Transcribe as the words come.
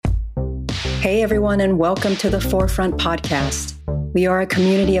Hey everyone, and welcome to the Forefront Podcast. We are a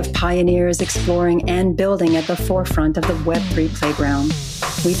community of pioneers exploring and building at the forefront of the Web3 playground.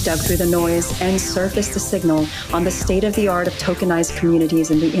 We've dug through the noise and surfaced the signal on the state-of-the-art of tokenized communities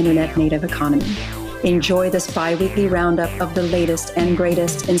in the internet native economy. Enjoy this bi-weekly roundup of the latest and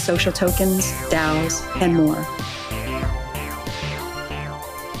greatest in social tokens, DAOs, and more.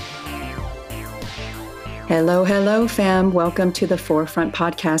 Hello, fam. Welcome to the Forefront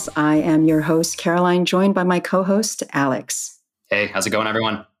Podcast. I am your host, Caroline, joined by my co-host, Alex. Hey, how's it going,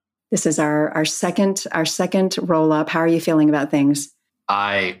 everyone? This is our second roll-up. How are you feeling about things?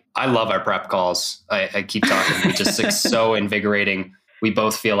 I love our prep calls. I keep talking. It's just like so invigorating. We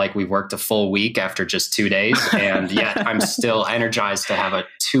both feel like we've worked a full week after just 2 days, and yet I'm still energized to have a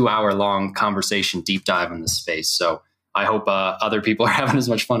 2-hour-long conversation deep dive in this space. So I hope other people are having as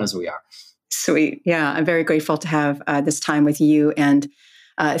much fun as we are. Sweet. Yeah, I'm very grateful to have this time with you and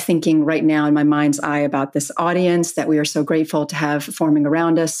thinking right now in my mind's eye about this audience that we are so grateful to have forming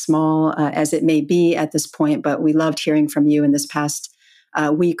around us, small as it may be at this point. But we loved hearing from you in this past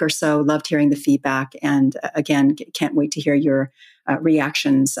week or so, loved hearing the feedback. And again, can't wait to hear your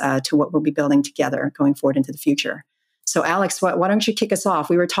reactions to what we'll be building together going forward into the future. So Alex, why don't you kick us off?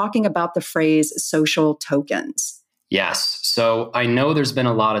 We were talking about the phrase social tokens. Yes. So I know there's been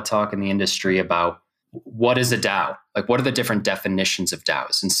a lot of talk in the industry about what is a DAO? Like, what are the different definitions of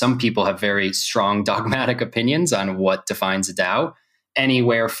DAOs? And some people have very strong dogmatic opinions on what defines a DAO,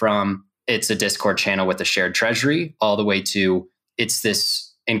 anywhere from it's a Discord channel with a shared treasury, all the way to it's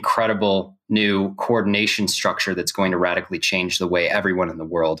this incredible new coordination structure that's going to radically change the way everyone in the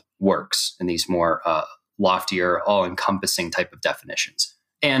world works in these more loftier, all-encompassing type of definitions.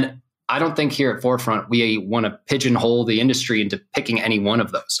 And I don't think here at Forefront we want to pigeonhole the industry into picking any one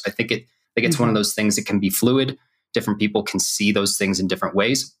of those. I think it's one of those things that can be fluid. Different people can see those things in different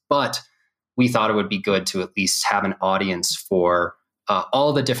ways, but we thought it would be good to at least have an audience for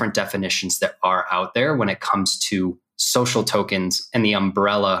all the different definitions that are out there when it comes to social tokens and the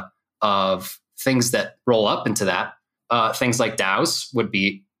umbrella of things that roll up into that. Things like DAOs would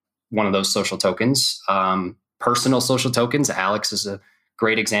be one of those social tokens. Personal social tokens. Alex is a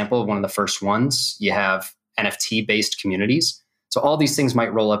great example of one of the first ones. You have NFT-based communities. So all these things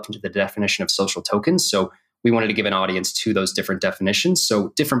might roll up into the definition of social tokens. So we wanted to give an audience to those different definitions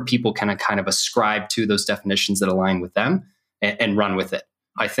so different people can kind of ascribe to those definitions that align with them and run with it.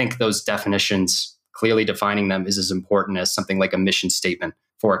 I think those definitions, clearly defining them, is as important as something like a mission statement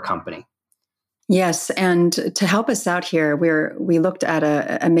for a company. Yes, and to help us out here, we looked at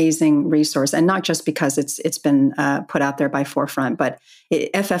an amazing resource, and not just because it's been put out there by Forefront, but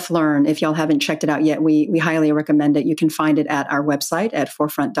FF Learn. If y'all haven't checked it out yet, we highly recommend it. You can find it at our website at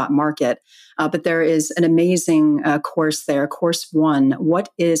forefront.market. But there is an amazing course there, Course 1, What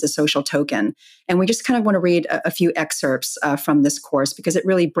is a Social Token? And we just kind of want to read a few excerpts from this course because it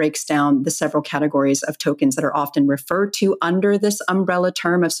really breaks down the several categories of tokens that are often referred to under this umbrella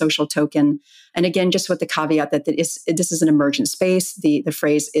term of social token. And again, just with the caveat that this is an emergent space, the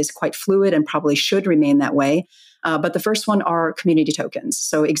phrase is quite fluid and probably should remain that way. But the first one are community tokens.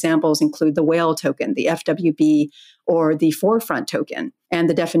 So examples include the whale token, the FWB, or the Forefront token. And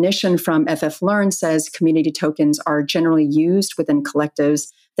the definition from FF Learn says community tokens are generally used within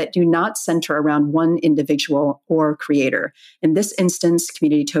collectives that do not center around one individual or creator. In this instance,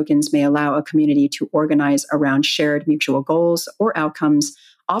 community tokens may allow a community to organize around shared mutual goals or outcomes,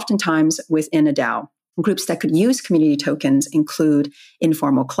 oftentimes within a DAO. Groups that could use community tokens include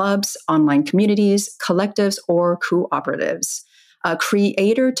informal clubs, online communities, collectives, or cooperatives.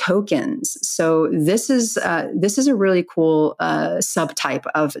 Creator tokens. So this is a really cool subtype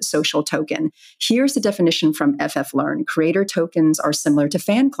of social token. Here's the definition from FF Learn. Creator tokens are similar to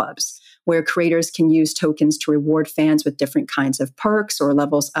fan clubs, where creators can use tokens to reward fans with different kinds of perks or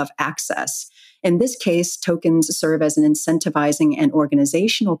levels of access. In this case, tokens serve as an incentivizing and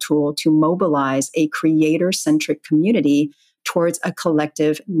organizational tool to mobilize a creator-centric community towards a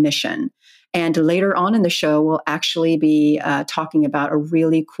collective mission. And later on in the show, we'll actually be talking about a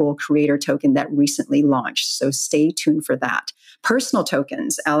really cool creator token that recently launched. So stay tuned for that. Personal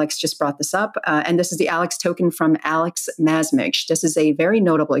tokens. Alex just brought this up. And this is the Alex token from Alex Masmich. This is a very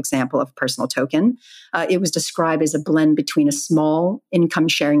notable example of personal token. It was described as a blend between a small income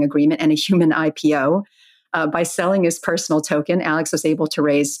sharing agreement and a human IPO. By selling his personal token, Alex was able to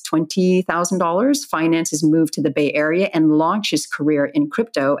raise $20,000, finance his move to the Bay Area, and launch his career in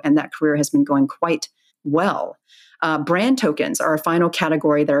crypto. And that career has been going quite well. Brand tokens are a final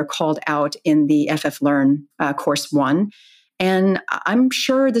category that are called out in the FF Learn Course 1. And I'm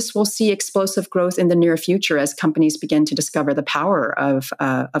sure this will see explosive growth in the near future as companies begin to discover the power of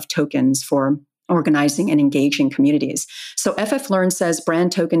tokens for organizing and engaging communities. So FF Learn says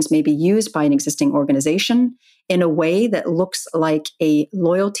brand tokens may be used by an existing organization in a way that looks like a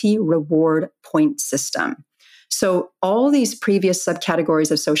loyalty reward point system. So all these previous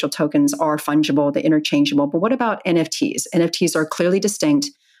subcategories of social tokens are fungible, they're interchangeable. But what about NFTs? NFTs are clearly distinct.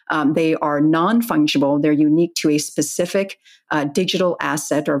 They are non-fungible. They're unique to a specific digital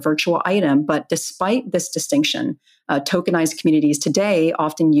asset or virtual item. But despite this distinction, tokenized communities today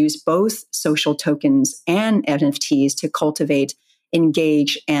often use both social tokens and NFTs to cultivate,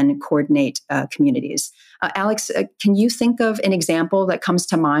 engage, and coordinate communities. Alex, can you think of an example that comes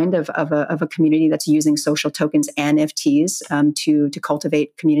to mind of a community that's using social tokens and NFTs to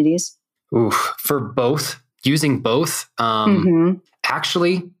cultivate communities? For both, using both.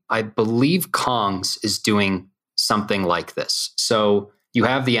 Actually, I believe Kongs is doing something like this. So you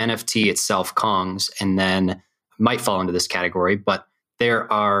have the NFT itself, Kongs, and then might fall into this category, but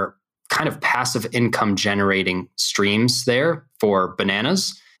there are kind of passive income generating streams there for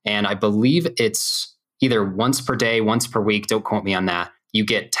bananas. And I believe it's either once per day, once per week. Don't quote me on that. You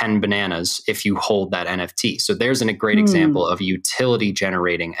get 10 bananas if you hold that NFT. So there's a great example of utility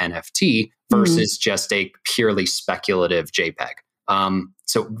generating NFT versus just a purely speculative JPEG.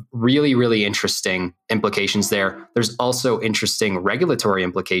 So really, really interesting implications there. There's also interesting regulatory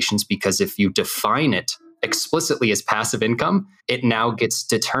implications because if you define it explicitly as passive income, it now gets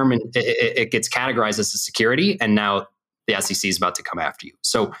determined, it gets categorized as a security, and now the SEC is about to come after you.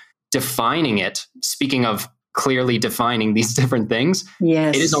 So defining it, speaking of clearly defining these different things,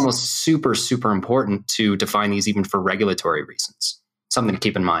 yes, it is almost super, super important to define these even for regulatory reasons. Something to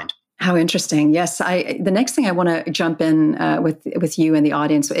keep in mind. How interesting. Yes. The next thing I want to jump in with you and the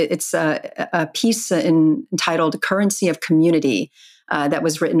audience, it's a piece entitled Currency of Community that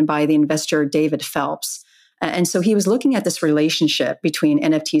was written by the investor David Phelps. And so he was looking at this relationship between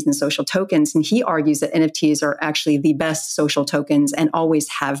NFTs and social tokens, and he argues that NFTs are actually the best social tokens and always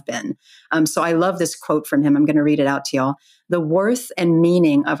have been. So I love this quote from him. I'm going to read it out to y'all. The worth and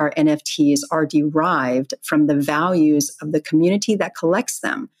meaning of our NFTs are derived from the values of the community that collects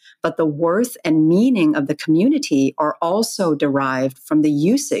them, but the worth and meaning of the community are also derived from the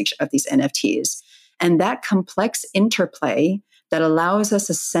usage of these NFTs. And that complex interplay that allows us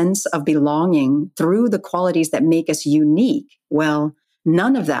a sense of belonging through the qualities that make us unique, well,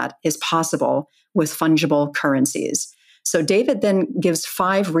 none of that is possible with fungible currencies. So David then gives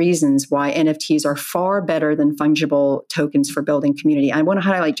 5 reasons why NFTs are far better than fungible tokens for building community. I want to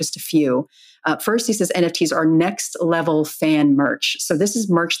highlight just a few. First, he says NFTs are next level fan merch. So this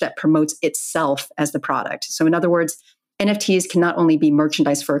is merch that promotes itself as the product. So in other words, NFTs can not only be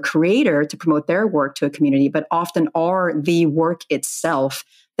merchandise for a creator to promote their work to a community, but often are the work itself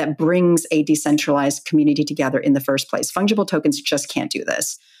that brings a decentralized community together in the first place. Fungible tokens just can't do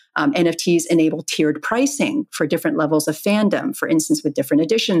this. NFTs enable tiered pricing for different levels of fandom, for instance, with different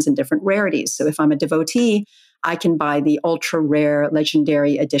editions and different rarities. So if I'm a devotee, I can buy the ultra rare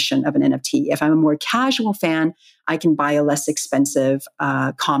legendary edition of an NFT. If I'm a more casual fan, I can buy a less expensive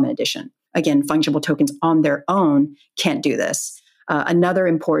common edition. Again, fungible tokens on their own can't do this. Another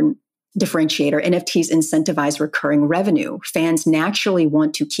important differentiator, NFTs incentivize recurring revenue. Fans naturally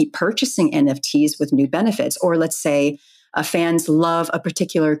want to keep purchasing NFTs with new benefits. Or let's say fans love a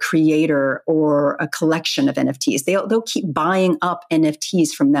particular creator or a collection of NFTs. They'll keep buying up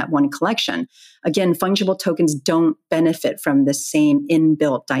NFTs from that one collection. Again, fungible tokens don't benefit from the same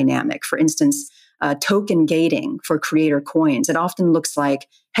inbuilt dynamic. For instance, token gating for creator coins. It often looks like,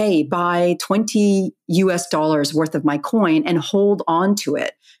 hey, buy $20 worth of my coin and hold on to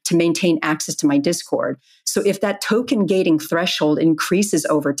it to maintain access to my Discord. So if that token gating threshold increases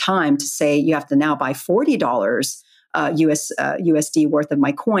over time to say you have to now buy $40 USD worth of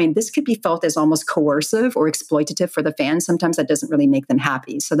my coin, this could be felt as almost coercive or exploitative for the fans. Sometimes that doesn't really make them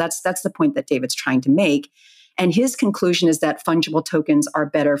happy. So that's the point that David's trying to make. And his conclusion is that fungible tokens are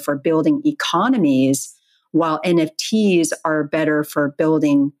better for building economies, while NFTs are better for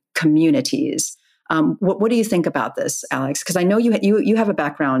building communities. What do you think about this, Alex? Because I know you have a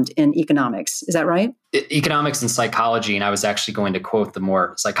background in economics. Is that right? Economics and psychology. And I was actually going to quote the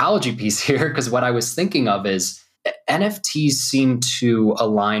more psychology piece here, because what I was thinking of is NFTs seem to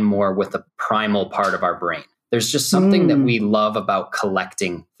align more with the primal part of our brain. There's just something that we love about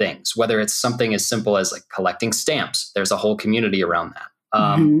collecting things, whether it's something as simple as like collecting stamps. There's a whole community around that.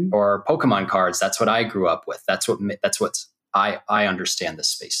 Or Pokemon cards. That's what I grew up with. That's what I understand this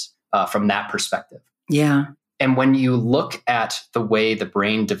space from that perspective. Yeah. And when you look at the way the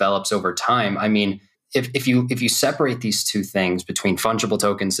brain develops over time, I mean, if you separate these two things between fungible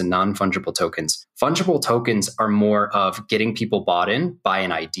tokens and non-fungible tokens are more of getting people bought in by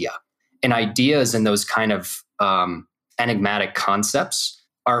an idea. And ideas and those kind of enigmatic concepts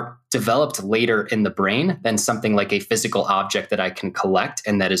are developed later in the brain than something like a physical object that I can collect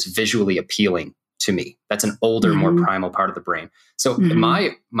and that is visually appealing to me. That's an older, more primal part of the brain. So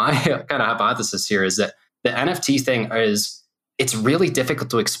my kind of hypothesis here is that the NFT thing it's really difficult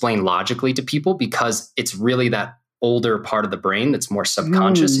to explain logically to people because it's really that older part of the brain that's more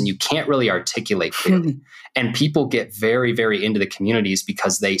subconscious and you can't really articulate clearly. And people get very, very into the communities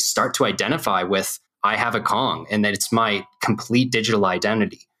because they start to identify with, I have a Kong and that it's my complete digital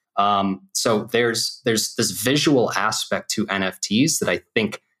identity. So there's this visual aspect to NFTs that I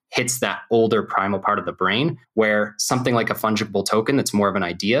think hits that older primal part of the brain, where something like a fungible token that's more of an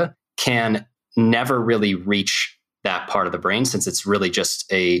idea can never really reach that part of the brain since it's really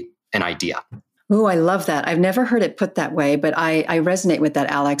just an idea. Oh, I love that. I've never heard it put that way, but I resonate with that,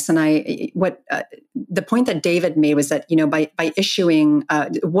 Alex. And the point that David made was that, by issuing,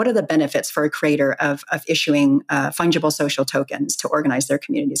 what are the benefits for a creator of issuing fungible social tokens to organize their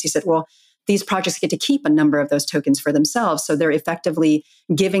communities? He said, well, these projects get to keep a number of those tokens for themselves. So they're effectively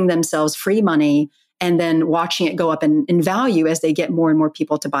giving themselves free money and then watching it go up in value as they get more and more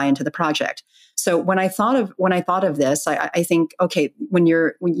people to buy into the project. So when I thought of this, I think, okay, when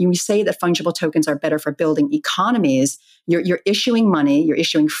you say that fungible tokens are better for building economies, you're issuing money, you're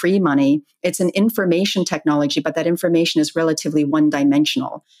issuing free money. It's an information technology, but that information is relatively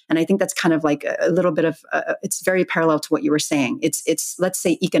one-dimensional. And I think that's kind of like a little bit of, it's very parallel to what you were saying. It's let's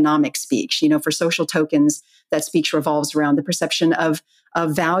say economic speech. For social tokens, that speech revolves around the perception of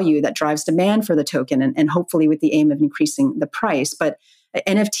value that drives demand for the token, and hopefully with the aim of increasing the price. But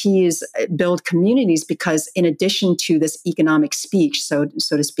NFTs build communities because in addition to this economic speech, so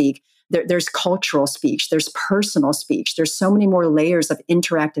to speak, there's cultural speech, there's personal speech, there's so many more layers of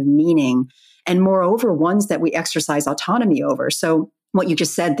interactive meaning, and moreover, ones that we exercise autonomy over. So what you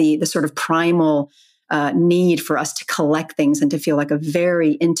just said, the sort of primal need for us to collect things and to feel like a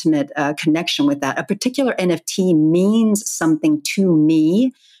very intimate connection with that. A particular NFT means something to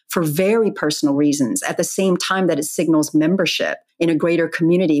me for very personal reasons, at the same time that it signals membership in a greater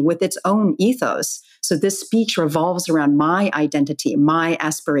community with its own ethos. So this speech revolves around my identity, my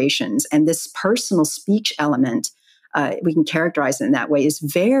aspirations, and this personal speech element, we can characterize it in that way, is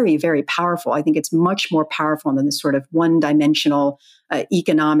very, very powerful. I think it's much more powerful than this sort of one-dimensional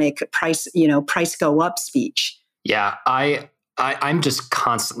economic price go up speech. Yeah, I'm just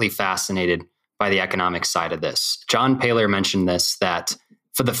constantly fascinated by the economic side of this. John Paler mentioned this, that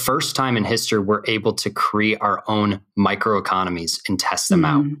for the first time in history, we're able to create our own microeconomies and test them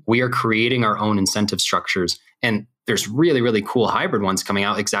out. We are creating our own incentive structures. And there's really, really cool hybrid ones coming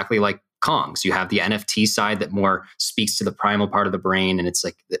out, exactly like Kongs. You have the NFT side that more speaks to the primal part of the brain, and it's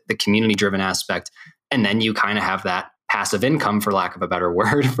like the community-driven aspect. And then you kind of have that passive income, for lack of a better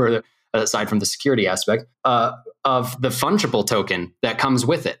word, aside from the security aspect, of the fungible token that comes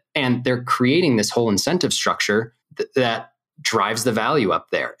with it. And they're creating this whole incentive structure that drives the value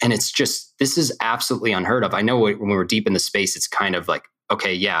up there. And it's just, this is absolutely unheard of. I know when we were deep in the space, it's kind of like,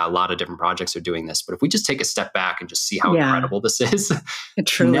 okay, yeah, a lot of different projects are doing this. But if we just take a step back and just see how incredible this is,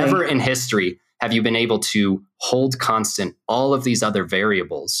 truly. Never in history have you been able to hold constant all of these other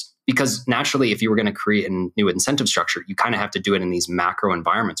variables. Because naturally, if you were going to create a new incentive structure, you kind of have to do it in these macro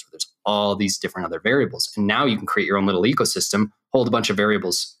environments where there's all these different other variables. And now you can create your own little ecosystem, hold a bunch of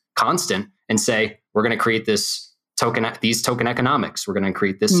variables constant, and say, we're going to create these token economics. We're going to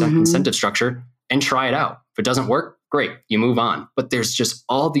create this incentive structure and try it out. If it doesn't work, great, you move on. But there's just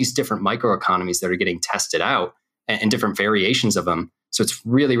all these different microeconomies that are getting tested out and different variations of them. So it's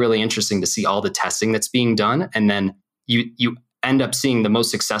really, really interesting to see all the testing that's being done. And then you end up seeing the most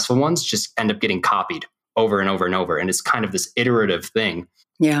successful ones just end up getting copied over and over and over. And it's kind of this iterative thing.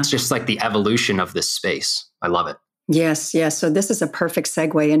 Yeah. It's just like the evolution of this space. I love it. Yes. So this is a perfect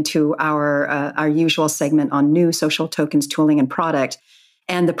segue into our usual segment on new social tokens, tooling, and product.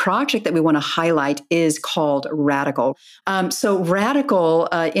 And the project that we want to highlight is called Radical. So Radical,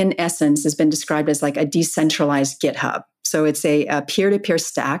 in essence, has been described as like a decentralized GitHub. So it's a peer-to-peer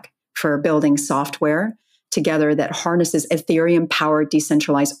stack for building software together that harnesses Ethereum-powered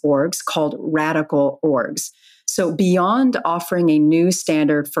decentralized orgs called Radical orgs. So beyond offering a new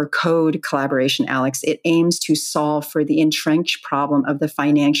standard for code collaboration, Alex, it aims to solve for the entrenched problem of the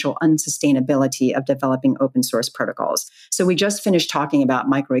financial unsustainability of developing open source protocols. So we just finished talking about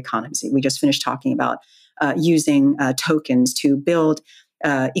microeconomies. We just finished talking about using tokens to build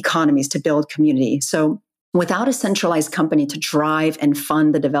economies, to build community. So Without a centralized company to drive and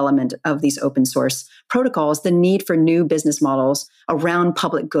fund the development of these open source protocols, the need for new business models around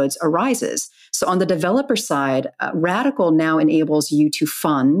public goods arises. So on the developer side, Radicle now enables you to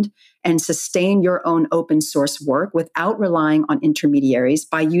fund and sustain your own open source work without relying on intermediaries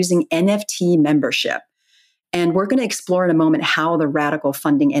by using NFT membership. And we're going to explore in a moment how the Radicle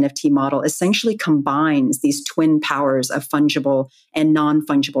funding NFT model essentially combines these twin powers of fungible and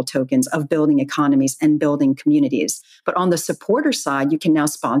non-fungible tokens of building economies and building communities. But on the supporter side, you can now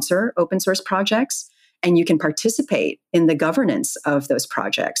sponsor open source projects and you can participate in the governance of those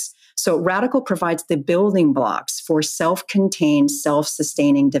projects. So Radicle provides the building blocks for self-contained,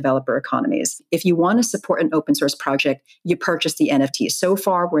 self-sustaining developer economies. If you want to support an open source project, you purchase the NFT. So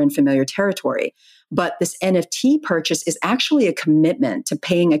far, we're in familiar territory. But this NFT purchase is actually a commitment to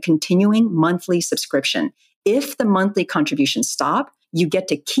paying a continuing monthly subscription. If the monthly contributions stop, you get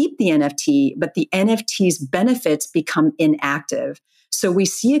to keep the NFT, but the NFT's benefits become inactive. So we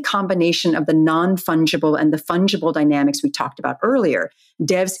see a combination of the non-fungible and the fungible dynamics we talked about earlier.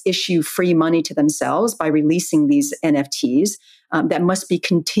 Devs issue free money to themselves by releasing these NFTs that must be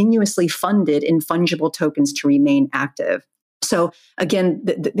continuously funded in fungible tokens to remain active. So again,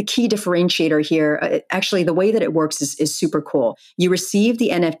 the key differentiator here, actually the way that it works is super cool. You receive the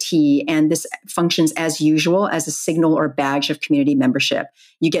NFT and this functions as usual as a signal or badge of community membership.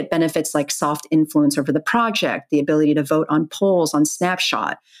 You get benefits like soft influence over the project, the ability to vote on polls on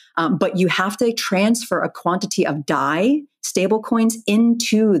Snapshot, but you have to transfer a quantity of DAI stablecoins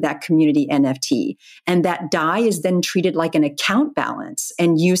into that community NFT. And that DAI is then treated like an account balance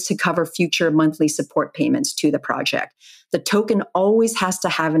and used to cover future monthly support payments to the project. The token always has to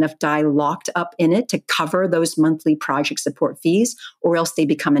have enough DAI locked up in it to cover those monthly project support fees, or else they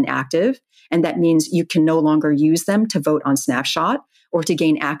become inactive. And that means you can no longer use them to vote on Snapshot or to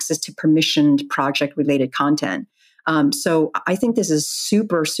gain access to permissioned project-related content. So I think this is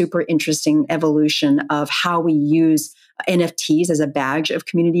super, super interesting evolution of how we use NFTs as a badge of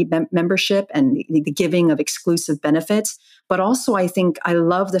community membership and the giving of exclusive benefits. But also, I think I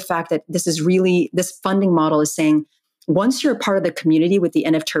love the fact that this funding model is saying, once you're a part of the community with the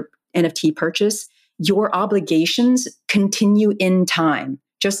NFT purchase, your obligations continue in time,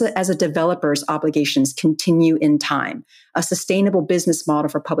 just as a developer's obligations continue in time. A sustainable business model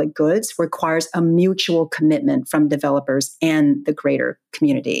for public goods requires a mutual commitment from developers and the greater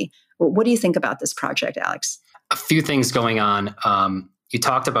community. What do you think about this project, Alex? A few things going on. You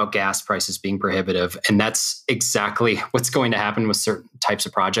talked about gas prices being prohibitive, and that's exactly what's going to happen with certain types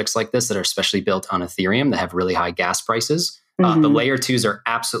of projects like this that are especially built on Ethereum that have really high gas prices. The layer twos are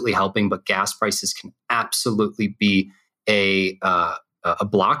absolutely helping, but gas prices can absolutely be a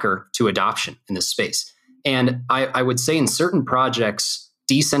blocker to adoption in this space. And I would say in certain projects,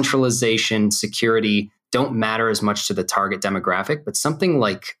 decentralization, security don't matter as much to the target demographic, but something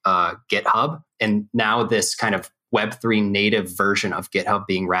like GitHub, and now this kind of Web3 native version of GitHub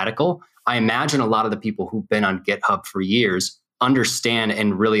being Radicle, I imagine a lot of the people who've been on GitHub for years understand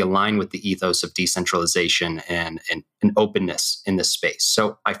and really align with the ethos of decentralization and openness in this space.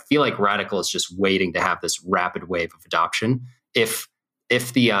 So I feel like Radicle is just waiting to have this rapid wave of adoption if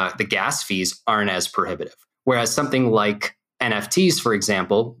the gas fees aren't as prohibitive. Whereas something like NFTs, for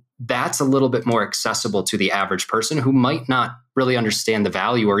example, that's a little bit more accessible to the average person who might not really understand the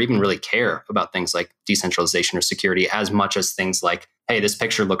value or even really care about things like decentralization or security as much as things like, hey, this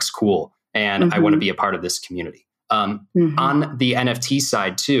picture looks cool and I want to be a part of this community. On the NFT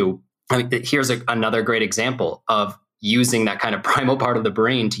side too, here's another great example of using that kind of primal part of the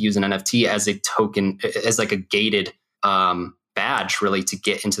brain to use an NFT as a token, as like a gated badge really to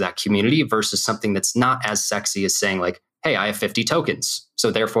get into that community versus something that's not as sexy as saying like, hey, I have 50 tokens,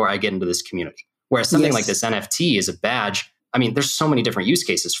 so therefore I get into this community. Whereas something like this NFT is a badge. I mean, there's so many different use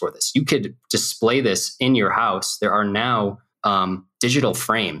cases for this. You could display this in your house. There are now digital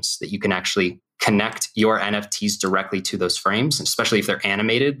frames that you can actually connect your NFTs directly to those frames, especially if they're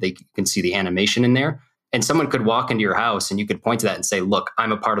animated. You can see the animation in there. And someone could walk into your house and you could point to that and say, look,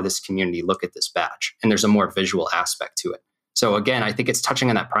 I'm a part of this community. Look at this badge. And there's a more visual aspect to it. So again, I think it's touching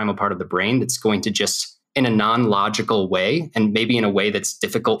on that primal part of the brain that's going to just, in a non-logical way, and maybe in a way that's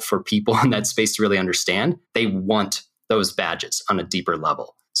difficult for people in that space to really understand, they want those badges on a deeper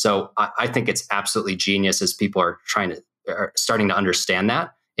level. So I think it's absolutely genius as people are starting to understand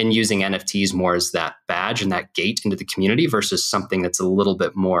that and using NFTs more as that badge and that gate into the community versus something that's a little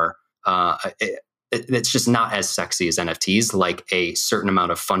bit more, it's just not as sexy as NFTs, like a certain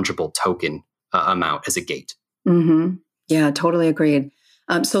amount of fungible token amount as a gate. Yeah, totally agreed.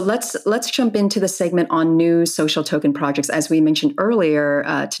 So let's jump into the segment on new social token projects. As we mentioned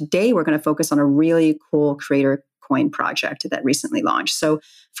earlier, today we're going to focus on a really cool creator coin project that recently launched. So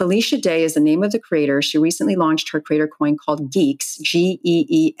Felicia Day is the name of the creator. She recently launched her creator coin called Geeks,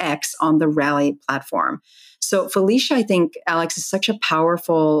 Geex, on the Rally platform. So Felicia, I think, Alex, is such a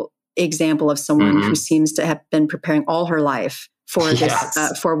powerful example of someone who seems to have been preparing all her life for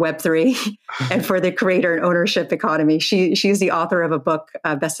this, for Web3 and for the creator and ownership economy. She's the author of a book,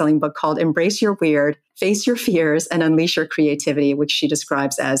 a best-selling book called Embrace Your Weird, Face Your Fears, and Unleash Your Creativity, which she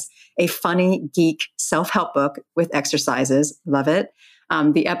describes as a funny, geek self-help book with exercises. Love it.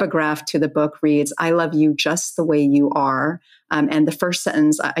 The epigraph to the book reads, "I love you just the way you are." And the first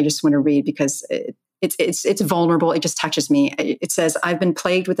sentence I just want to read because it's vulnerable. It just touches me. It says, "I've been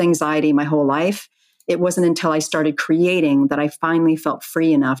plagued with anxiety my whole life. It wasn't until I started creating that I finally felt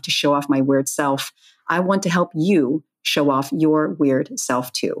free enough to show off my weird self. I want to help you show off your weird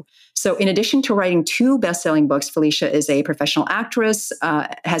self too." So in addition to writing 2 best-selling books, Felicia is a professional actress,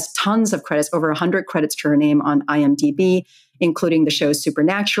 has tons of credits, over 100 credits to her name on IMDb, including the shows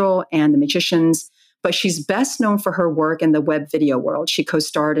Supernatural and The Magicians. But she's best known for her work in the web video world. She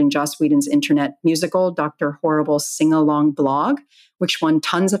co-starred in Joss Whedon's internet musical, Dr. Horrible's sing-along blog, which won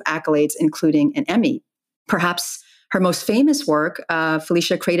tons of accolades, including an Emmy. Perhaps her most famous work,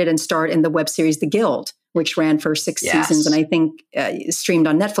 Felicia created and starred in the web series The Guild, which ran for 6 seasons and I think streamed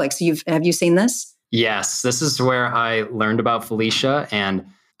on Netflix. Have you seen this? Yes, this is where I learned about Felicia. And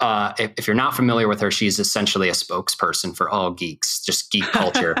if you're not familiar with her, she's essentially a spokesperson for all geeks, just geek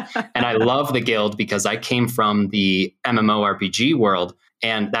culture. And I love The Guild because I came from the MMORPG world,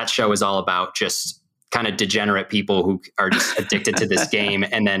 and that show is all about just kind of degenerate people who are just addicted to this game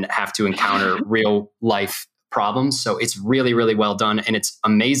and then have to encounter real life problems. So it's really, really well done. And it's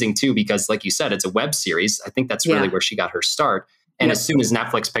amazing too, because like you said, it's a web series. I think that's really where she got her start. And as soon as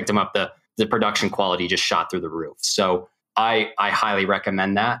Netflix picked them up, the production quality just shot through the roof. So I highly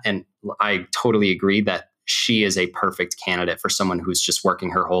recommend that. And I totally agree that she is a perfect candidate for someone who's just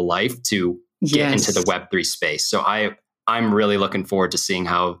working her whole life to get into the Web3 space. So I'm really looking forward to seeing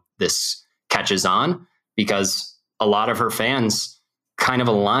how this catches on, because a lot of her fans kind of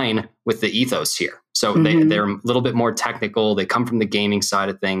align with the ethos here. So they're a little bit more technical. They come from the gaming side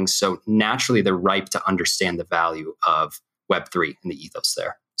of things. So naturally, they're ripe to understand the value of Web3 and the ethos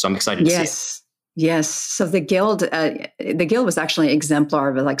there. So I'm excited to see it. Yes. So the Guild was actually an exemplar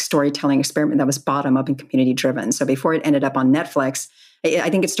of a storytelling experiment that was bottom up and community driven. So before it ended up on Netflix, I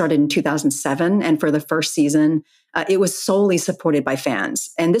think it started in 2007. And for the first season, it was solely supported by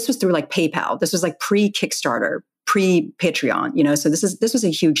fans. And this was through PayPal. This was pre-Kickstarter, pre-Patreon, so this was a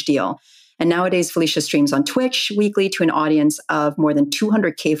huge deal. And nowadays, Felicia streams on Twitch weekly to an audience of more than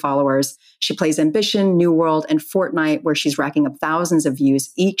 200K followers. She plays Ambition, New World, and Fortnite, where she's racking up thousands of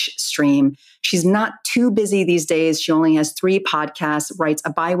views each stream. She's not too busy these days. She only has 3 podcasts, writes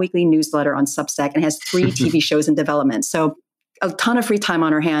a bi-weekly newsletter on Substack, and has 3 TV shows in development. So a ton of free time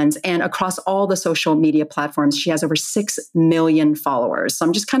on her hands. And across all the social media platforms, she has over 6 million followers. So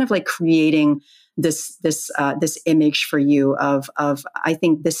I'm just kind of creating this image for you of I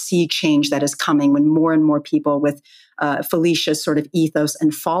think the sea change that is coming when more and more people with Felicia's sort of ethos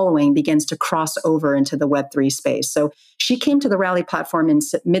and following begins to cross over into the Web3 space. So she came to the Rally platform in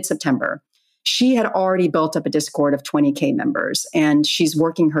mid-September. She had already built up a Discord of 20K members, and she's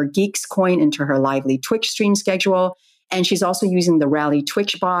working her Geeks coin into her lively Twitch stream schedule. And she's also using the Rally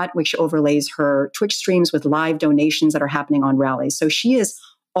Twitch bot, which overlays her Twitch streams with live donations that are happening on Rally. So she is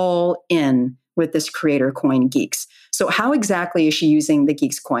all in with this creator coin Geeks. So how exactly is she using the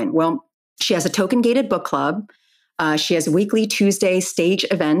Geeks coin? Well, she has a token-gated book club. She has weekly Tuesday stage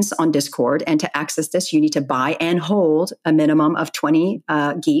events on Discord. And to access this, you need to buy and hold a minimum of 20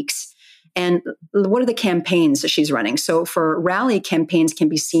 Geeks. And what are the campaigns that she's running? So for Rally, campaigns can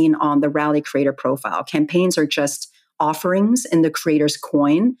be seen on the Rally creator profile. Campaigns are just offerings in the creator's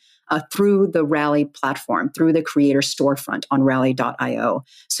coin through the Rally platform, through the creator storefront on rally.io.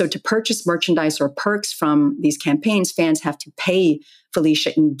 So to purchase merchandise or perks from these campaigns, fans have to pay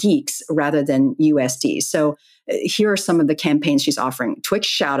Felicia in Geeks rather than USD. So here are some of the campaigns she's offering. Twitch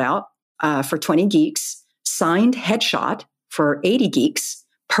shout out for 20 Geeks, signed headshot for 80 Geeks,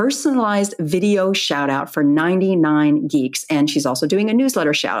 personalized video shout out for 99 Geeks. And she's also doing a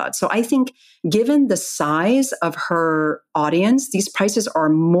newsletter shout out. So I think given the size of her audience, these prices are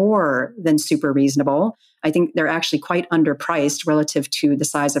more than super reasonable. I think they're actually quite underpriced relative to the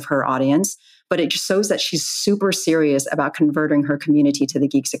size of her audience. but it just shows that she's super serious about converting her community to the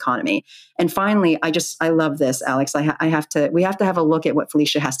geeks economy. And finally, I love this, Alex. We have to have a look at what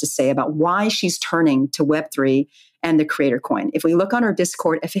Felicia has to say about why she's turning to Web3 and the creator coin. If we look on her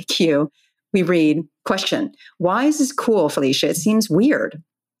Discord FAQ, we read, question, why is this cool, Felicia? It seems weird.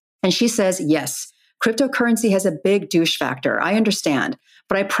 And she says, yes, cryptocurrency has a big douche factor. I understand,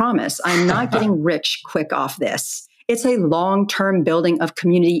 but I promise I'm not getting rich quick off this. It's a long-term building of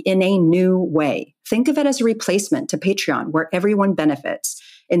community in a new way. Think of it as a replacement to Patreon, where everyone benefits.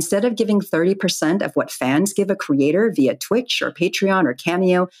 Instead of giving 30% of what fans give a creator via Twitch or Patreon or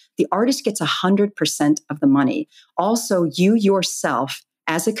Cameo, the artist gets 100% of the money. Also, you yourself,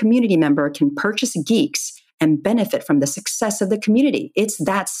 as a community member, can purchase geeks and benefit from the success of the community. It's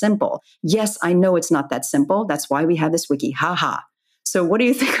that simple. Yes, I know it's not that simple. That's why we have this wiki. Ha ha. So what do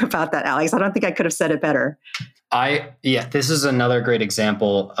you think about that, Alex? I don't think I could have said it better. This is another great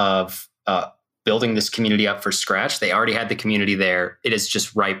example of building this community up for scratch. They already had the community there. It is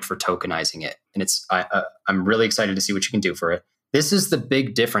just ripe for tokenizing it. And I'm really excited to see what you can do for it. This is the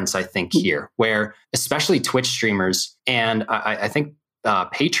big difference, I think, here, where especially Twitch streamers and I think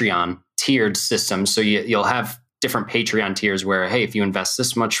Patreon tiered systems. So you'll have different Patreon tiers where, hey, if you invest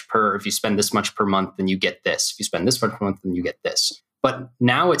this much if you spend this much per month, then you get this. If you spend this much per month, then you get this. But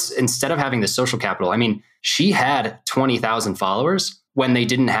now it's, instead of having the social capital, I mean, she had 20,000 followers when they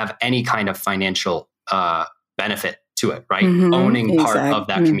didn't have any kind of financial benefit to it, right? Owning part of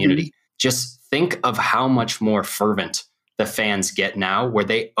that community. Just think of how much more fervent the fans get now where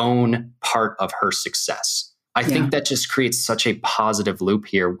they own part of her success. I think that just creates such a positive loop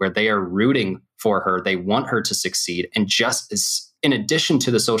here where they are rooting for her. They want her to succeed. And just as in addition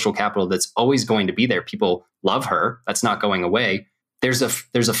to the social capital that's always going to be there, people love her. That's not going away. There's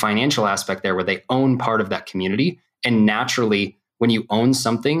a financial aspect there where they own part of that community. And naturally, when you own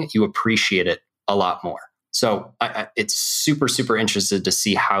something, you appreciate it a lot more. So it's super, super interested to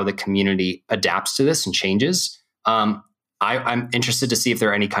see how the community adapts to this and changes. I'm interested to see if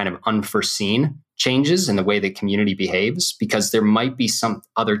there are any kind of unforeseen changes in the way the community behaves, because there might be some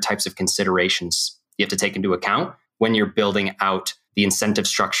other types of considerations you have to take into account when you're building out the incentive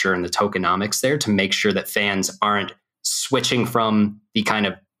structure and the tokenomics there to make sure that fans aren't switching from the kind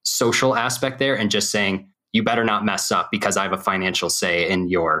of social aspect there and just saying, you better not mess up because I have a financial say in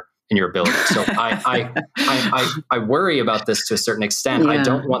your ability. So I worry about this to a certain extent. I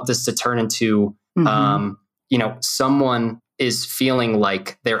don't want this to turn into, someone is feeling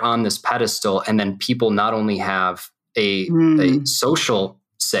like they're on this pedestal, and then people not only have a social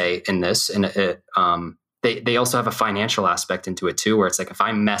say in this, and they also have a financial aspect into it too, where it's like, if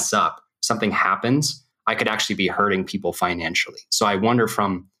I mess up, something happens, I could actually be hurting people financially. So I wonder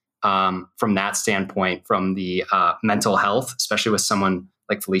from that standpoint, from the mental health, especially with someone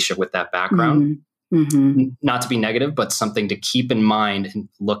like Felicia with that background, not to be negative, but something to keep in mind and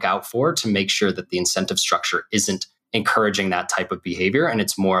look out for to make sure that the incentive structure isn't encouraging that type of behavior. And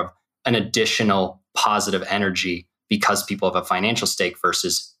it's more of an additional positive energy because people have a financial stake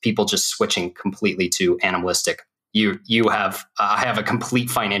versus people just switching completely to animalistic. I have a complete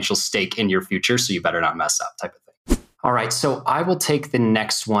financial stake in your future, so you better not mess up type of thing. All right, so I will take the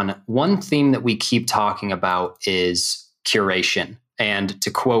next one. One theme that we keep talking about is curation. And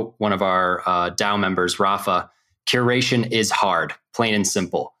to quote one of our DAO members, Rafa, curation is hard, plain and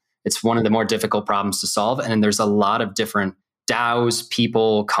simple. It's one of the more difficult problems to solve. And there's a lot of different DAOs,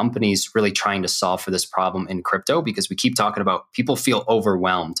 people, companies really trying to solve for this problem in crypto, because we keep talking about people feel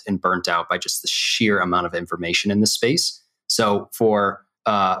overwhelmed and burnt out by just the sheer amount of information in the space. So for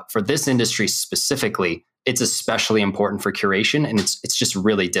this industry specifically, it's especially important for curation, and it's just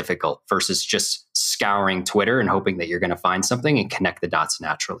really difficult versus just scouring Twitter and hoping that you're going to find something and connect the dots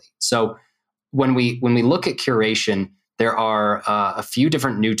naturally. So when we look at curation, there are a few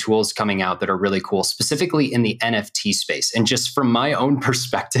different new tools coming out that are really cool, specifically in the NFT space. And just from my own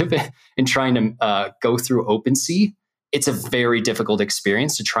perspective in trying to go through OpenSea, it's a very difficult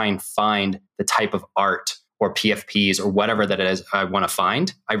experience to try and find the type of art or PFPs or whatever that it is I want to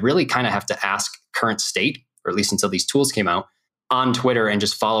find. I really kind of have to ask current state, or at least until these tools came out, on Twitter and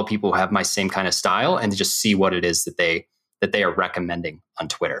just follow people who have my same kind of style and just see what it is that they are recommending on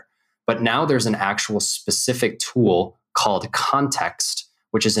Twitter. But now there's an actual specific tool called Context,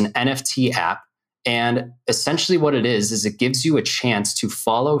 which is an NFT app. And essentially what it is it gives you a chance to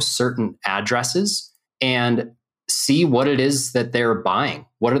follow certain addresses and see what it is that they're buying.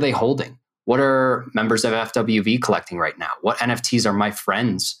 What are they holding? What are members of FWV collecting right now? What NFTs are my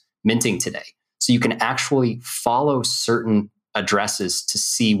friends minting today? So you can actually follow certain addresses to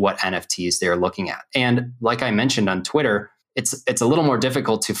see what NFTs they're looking at. And like I mentioned on Twitter, it's a little more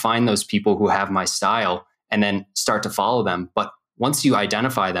difficult to find those people who have my style and then start to follow them. But once you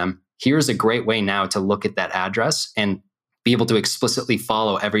identify them, here's a great way now to look at that address and be able to explicitly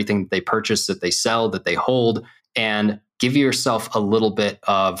follow everything that they purchase, that they sell, that they hold, and give yourself a little bit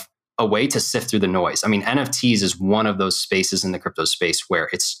of a way to sift through the noise. I mean, NFTs is one of those spaces in the crypto space where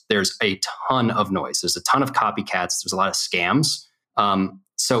there's a ton of noise. There's a ton of copycats. There's a lot of scams.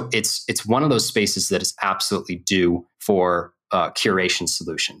 So it's one of those spaces that is absolutely due for curation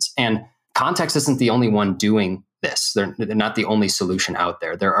solutions. And Context isn't the only one doing this. They're not the only solution out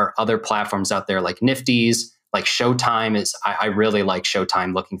there. There are other platforms out there like Nifty's, like Showtime I really like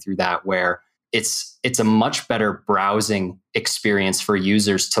Showtime, looking through that, where it's a much better browsing experience for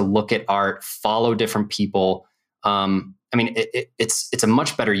users to look at art, follow different people. I mean, it's a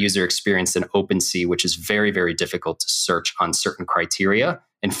much better user experience than OpenSea, which is very, very difficult to search on certain criteria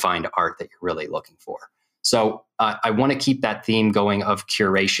and find art that you're really looking for. So I want to keep that theme going of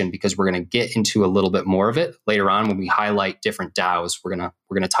curation, because we're going to get into a little bit more of it later on when we highlight different DAOs. We're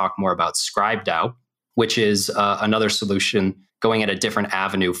going to talk more about Scribe DAO, which is another solution going at a different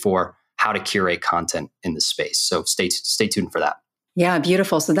avenue for how to curate content in the space. So stay tuned for that. Yeah,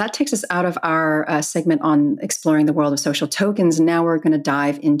 beautiful. So that takes us out of our segment on exploring the world of social tokens. Now we're going to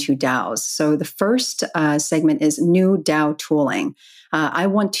dive into DAOs. So the first segment is new DAO tooling. I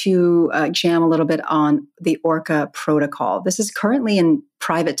want to jam a little bit on the Orca protocol. This is currently in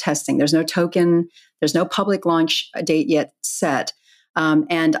private testing. There's no token. There's no public launch date yet set.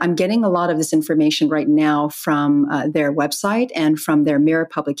 And I'm getting a lot of this information right now from their website and from their Mirror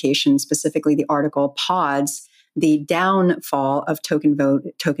publication, specifically the article Pods, the downfall of token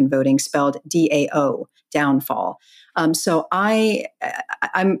voting, spelled DAO, downfall. So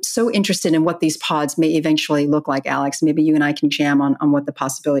I'm so interested in what these pods may eventually look like, Alex. Maybe you and I can jam on what the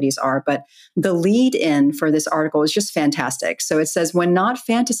possibilities are. But the lead in for this article is just fantastic. So it says, when not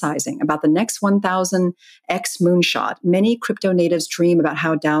fantasizing about the next 1000x moonshot, many crypto natives dream about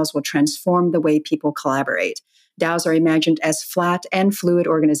how DAOs will transform the way people collaborate. DAOs are imagined as flat and fluid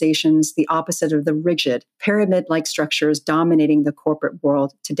organizations, the opposite of the rigid, pyramid-like structures dominating the corporate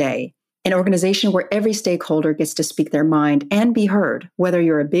world today. An organization where every stakeholder gets to speak their mind and be heard, whether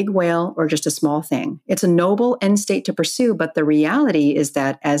you're a big whale or just a small thing. It's a noble end state to pursue, but the reality is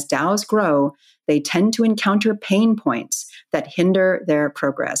that as DAOs grow, they tend to encounter pain points that hinder their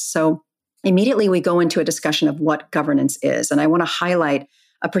progress. So immediately we go into a discussion of what governance is. And I want to highlight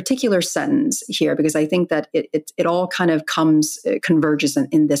a particular sentence here, because I think that it all kind of converges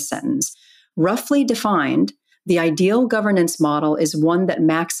in this sentence. Roughly defined, the ideal governance model is one that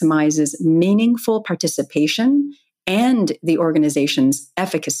maximizes meaningful participation and the organization's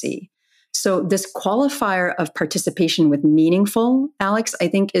efficacy. So this qualifier of participation with meaningful, Alex, I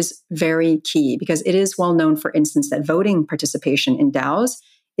think is very key, because it is well known, for instance, that voting participation in DAOs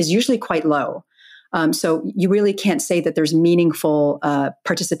is usually quite low. So you really can't say that there's meaningful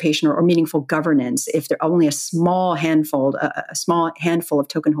participation or meaningful governance if there only a small handful of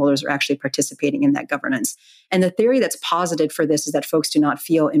token holders are actually participating in that governance. And the theory that's posited for this is that folks do not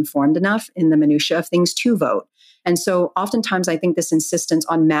feel informed enough in the minutia of things to vote. And so oftentimes I think this insistence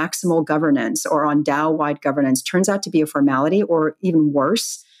on maximal governance or on DAO-wide governance turns out to be a formality, or even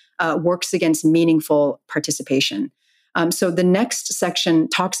worse, works against meaningful participation. So the next section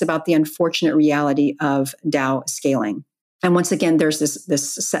talks about the unfortunate reality of DAO scaling. And once again, there's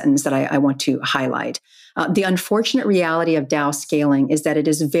this sentence that I want to highlight. The unfortunate reality of DAO scaling is that it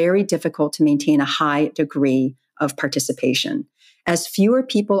is very difficult to maintain a high degree of participation. As fewer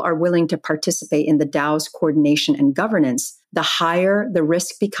people are willing to participate in the DAO's coordination and governance, the higher the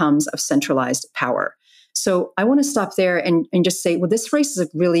risk becomes of centralized power. So I want to stop there and just say, well, this raises a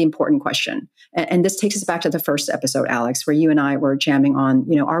really important question. And this takes us back to the first episode, Alex, where you and I were jamming on,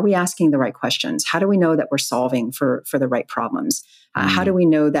 are we asking the right questions? How do we know that we're solving for the right problems? How do we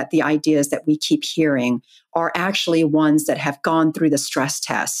know that the ideas that we keep hearing are actually ones that have gone through the stress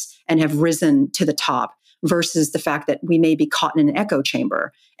tests and have risen to the top, versus the fact that we may be caught in an echo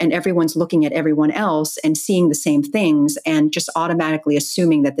chamber and everyone's looking at everyone else and seeing the same things and just automatically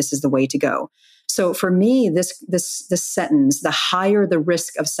assuming that this is the way to go? So for me, this sentence, the higher the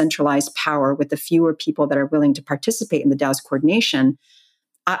risk of centralized power with the fewer people that are willing to participate in the DAO's coordination,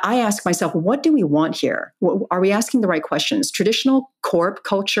 I ask myself, what do we want here? Are we asking the right questions? Traditional corp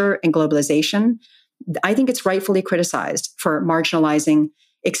culture and globalization, I think it's rightfully criticized for marginalizing,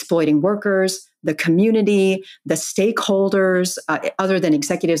 exploiting workers, the community, the stakeholders, other than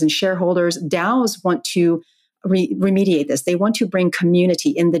executives and shareholders. DAOs want to remediate this. They want to bring community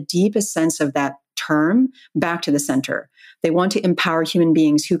in the deepest sense of that term back to the center. They want to empower human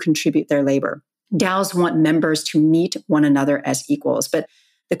beings who contribute their labor. DAOs want members to meet one another as equals. But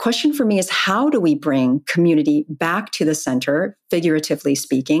the question for me is, how do we bring community back to the center, figuratively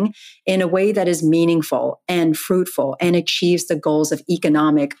speaking, in a way that is meaningful and fruitful and achieves the goals of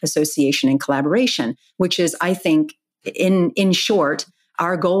economic association and collaboration, which is, I think, in short,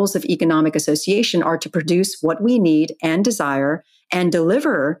 our goals of economic association are to produce what we need and desire and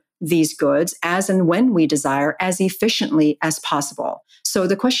deliver these goods as and when we desire as efficiently as possible. So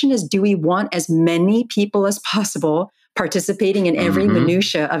the question is, do we want as many people as possible participating in every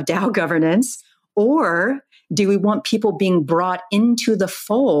minutia of DAO governance, or do we want people being brought into the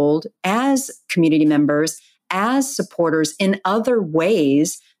fold as community members, as supporters in other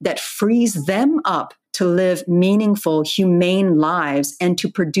ways that frees them up to live meaningful, humane lives and to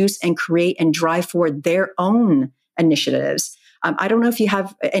produce and create and drive forward their own initiatives? I don't know if you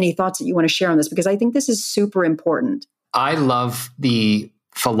have any thoughts that you want to share on this, because I think this is super important. I love the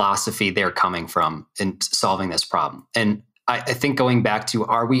philosophy they're coming from in solving this problem. And I think going back to,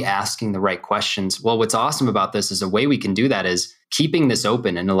 are we asking the right questions? Well, what's awesome about this is a way we can do that is keeping this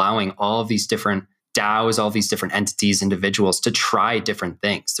open and allowing all of these different DAOs, all these different entities, individuals to try different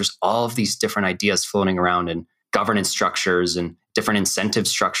things. There's all of these different ideas floating around in governance structures and different incentive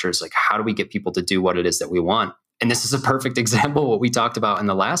structures. Like, how do we get people to do what it is that we want? And this is a perfect example of what we talked about in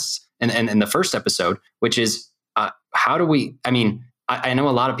the last and in the first episode, which is how do we, I know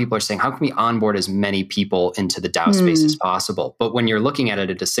a lot of people are saying, how can we onboard as many people into the DAO space as possible? But when you're looking at it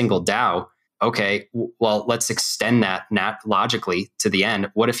at a single DAO, okay, well, let's extend that logically to the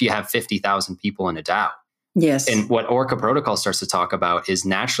end. What if you have 50,000 people in a DAO? Yes. And what Orca Protocol starts to talk about is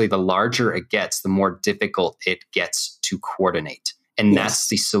naturally the larger it gets, the more difficult it gets to coordinate. And that's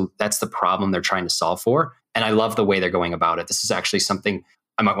the problem they're trying to solve for. And I love the way they're going about it. This is actually something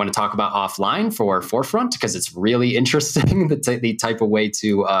I might want to talk about offline for Forefront, because it's really interesting, the type of way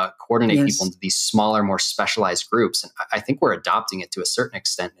to coordinate people into these smaller, more specialized groups. And I think we're adopting it to a certain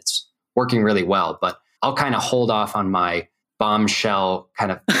extent. It's working really well, but I'll kind of hold off on my bombshell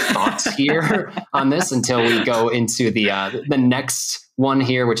kind of thoughts here on this until we go into the next one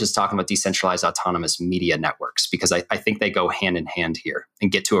here, which is talking about decentralized autonomous media networks, because I think they go hand in hand here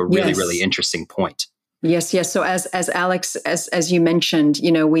and get to a really, really interesting point. Yes. So as Alex, as you mentioned,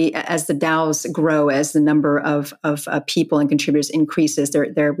 we, as the DAOs grow, as the number of people and contributors increases,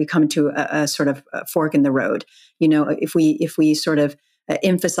 there we come to a sort of fork in the road. If we sort of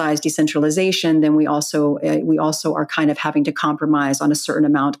emphasize decentralization, then we also are kind of having to compromise on a certain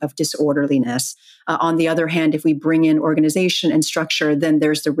amount of disorderliness. On the other hand, if we bring in organization and structure, then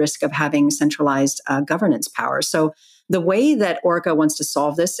there's the risk of having centralized governance power. So the way that Orca wants to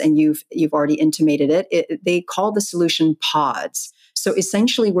solve this, and you've already intimated it, they call the solution pods. So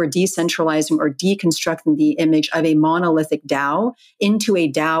essentially, we're decentralizing or deconstructing the image of a monolithic DAO into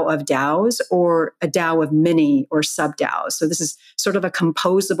a DAO of DAOs, or a DAO of mini or sub-DAOs. So this is sort of a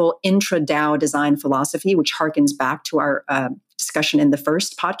composable intra-DAO design philosophy, which harkens back to our discussion in the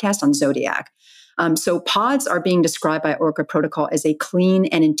first podcast on Zodiac. So pods are being described by Orca Protocol as a clean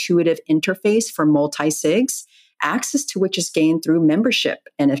and intuitive interface for multi-sigs, access to which is gained through membership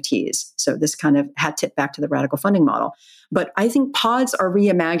NFTs. So this kind of hat tip back to the radical funding model. But I think pods are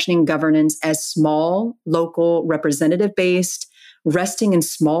reimagining governance as small, local, representative-based, resting in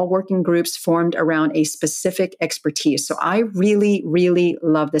small working groups formed around a specific expertise. So I really, really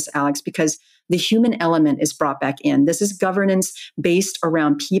love this, Alex, because the human element is brought back in. This is governance based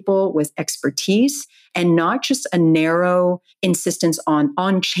around people with expertise, and not just a narrow insistence on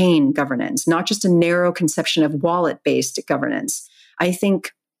on-chain governance, not just a narrow conception of wallet-based governance. I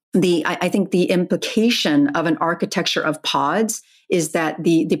think the implication of an architecture of pods is that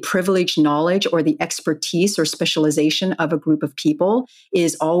the privileged knowledge or the expertise or specialization of a group of people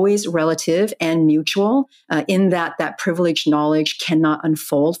is always relative and mutual, in that privileged knowledge cannot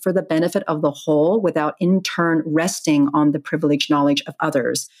unfold for the benefit of the whole without in turn resting on the privileged knowledge of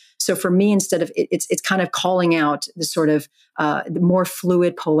others. So for me, instead of it's kind of calling out the sort of the more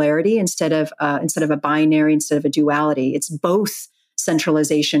fluid polarity instead of a binary, instead of a duality. It's both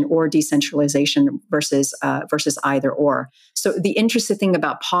centralization or decentralization versus either or. So the interesting thing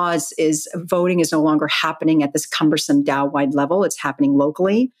about pods is voting is no longer happening at this cumbersome DAO-wide level. It's happening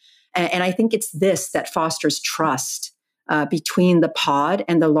locally. And I think it's this that fosters trust between the pod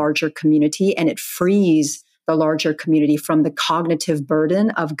and the larger community, and it frees the larger community from the cognitive burden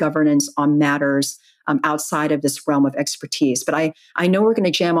of governance on matters outside of this realm of expertise. But I know we're going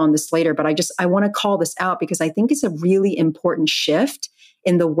to jam on this later, but I want to call this out because I think it's a really important shift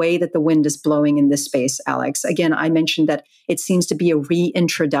in the way that the wind is blowing in this space, Alex. Again, I mentioned that it seems to be a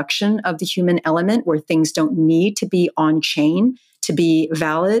reintroduction of the human element where things don't need to be on chain to be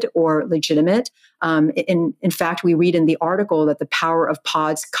valid or legitimate. In fact, we read in the article that the power of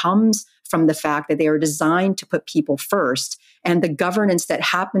pods comes from the fact that they are designed to put people first. And the governance that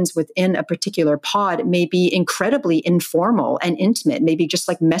happens within a particular pod may be incredibly informal and intimate, maybe just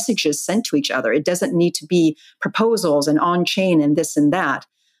like messages sent to each other. It doesn't need to be proposals and on-chain and this and that.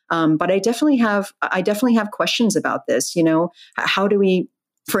 But I definitely have questions about this. How do we,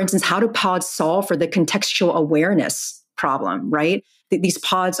 for instance, how do pods solve for the contextual awareness problem, right? These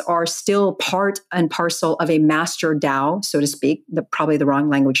pods are still part and parcel of a master DAO, so to speak, probably the wrong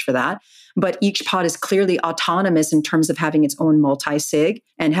language for that. But each pod is clearly autonomous in terms of having its own multi-sig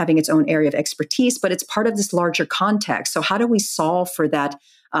and having its own area of expertise, but it's part of this larger context. So how do we solve for that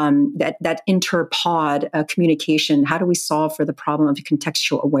inter-pod communication? How do we solve for the problem of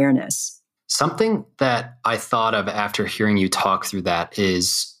contextual awareness? Something that I thought of after hearing you talk through that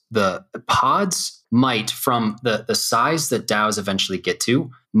is the pods might, from the size that DAOs eventually get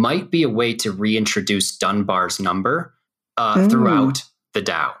to, might be a way to reintroduce Dunbar's number throughout the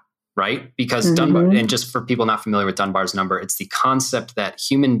DAO, right? Because Dunbar, and just for people not familiar with Dunbar's number, it's the concept that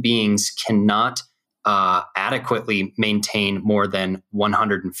human beings cannot adequately maintain more than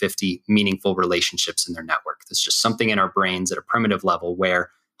 150 meaningful relationships in their network. There's just something in our brains at a primitive level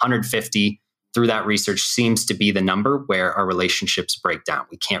where 150 through that research seems to be the number where our relationships break down.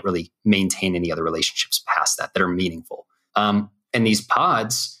 We can't really maintain any other relationships past that are meaningful. And these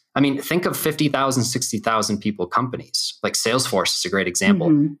pods, I mean, think of 50,000, 60,000 people companies. Like Salesforce is a great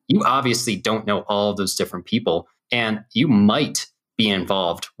example. You obviously don't know all of those different people, and you might be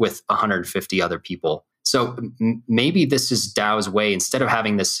involved with 150 other people. So maybe this is DAO's way, instead of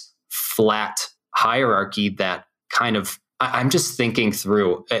having this flat hierarchy that kind of, I'm just thinking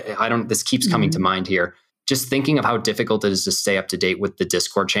through, this keeps coming to mind here, just thinking of how difficult it is to stay up to date with the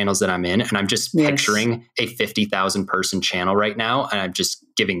Discord channels that I'm in. And I'm just picturing a 50,000 person channel right now, and I'm just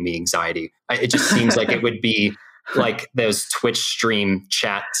giving me anxiety. It just seems like it would be like those Twitch stream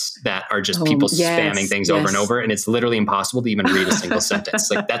chats that are just people spamming things over and over. And it's literally impossible to even read a single sentence.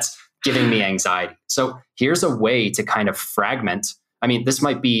 Like, that's giving me anxiety. So here's a way to kind of fragment. I mean, this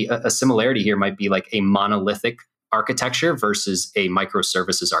might be a similarity here, might be like a monolithic architecture versus a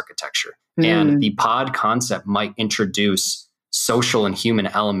microservices architecture. And the pod concept might introduce social and human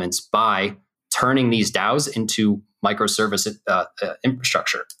elements by turning these DAOs into microservice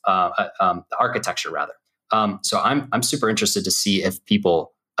infrastructure, architecture rather. So I'm super interested to see if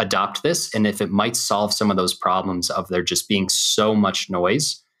people adopt this and if it might solve some of those problems of there just being so much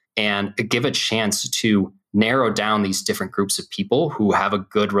noise, and give a chance to narrow down these different groups of people who have a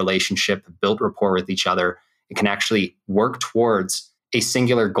good relationship, built rapport with each other, and can actually work towards a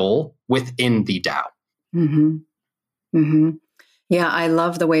singular goal within the DAO. Yeah, I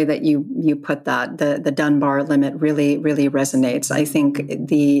love the way that you put that. The Dunbar limit really resonates. I think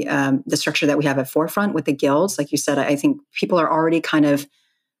the structure that we have at Forefront with the guilds, like you said, I think people are already kind of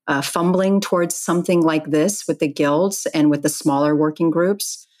fumbling towards something like this with the guilds and with the smaller working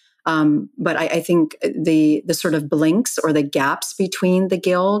groups. But I think the sort of blinks or the gaps between the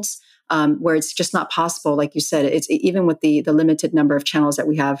guilds, where it's just not possible, like you said, it's even with the limited number of channels that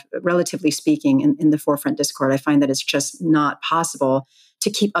we have, relatively speaking, in the Forefront Discord, I find that it's just not possible to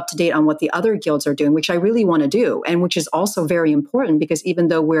keep up to date on what the other guilds are doing, which I really want to do, and which is also very important, because even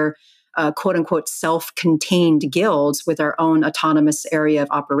though we're quote unquote self-contained guilds with our own autonomous area of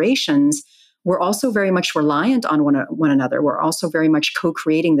operations, we're also very much reliant on one another. We're also very much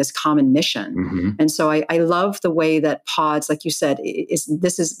co-creating this common mission. And so I love the way that pods, like you said,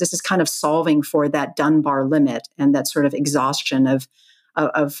 this is kind of solving for that Dunbar limit and that sort of exhaustion of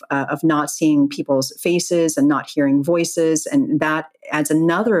not seeing people's faces and not hearing voices. And that adds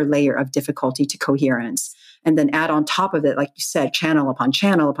another layer of difficulty to coherence. And then add on top of it, like you said, channel upon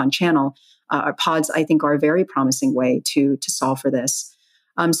channel upon channel. Our pods, I think, are a very promising way to solve for this.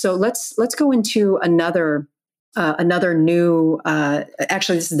 So let's go into another new.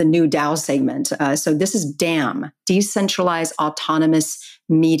 Actually, this is the new DAO segment. So this is DAM, Decentralized Autonomous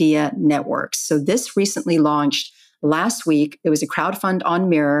Media Networks. So this recently launched last week. It was a crowdfund on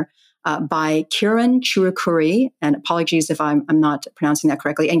Mirror by Kiran Churukuri, and apologies if I'm not pronouncing that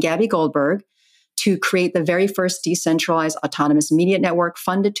correctly, and Gabby Goldberg, to create the very first decentralized autonomous media network,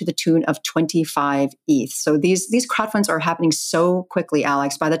 funded to the tune of 25 ETH. So these crowdfunds are happening so quickly,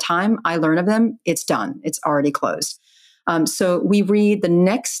 Alex. By the time I learn of them, it's done. It's already closed. So we read the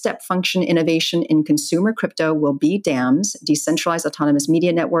next step function innovation in consumer crypto will be DAMs, decentralized autonomous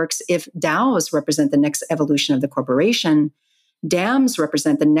media networks. If DAOs represent the next evolution of the corporation, DAMs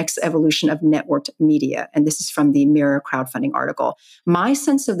represent the next evolution of networked media. And this is from the Mirror crowdfunding article. My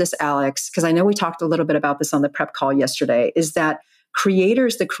sense of this, Alex, because I know we talked a little bit about this on the prep call yesterday, is that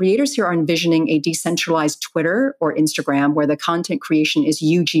the creators here are envisioning a decentralized Twitter or Instagram where the content creation is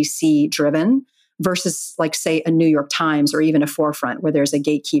UGC driven versus, like, say, a New York Times or even a Forefront where there's a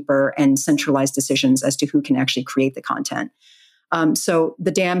gatekeeper and centralized decisions as to who can actually create the content. So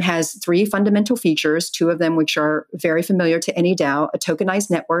the DAM has three fundamental features, two of them which are very familiar to any DAO: a tokenized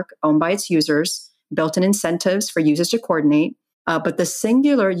network owned by its users, built-in incentives for users to coordinate. But the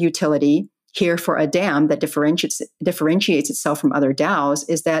singular utility here for a DAM that differentiates itself from other DAOs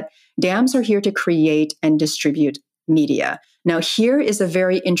is that DAMs are here to create and distribute media. Now, here is a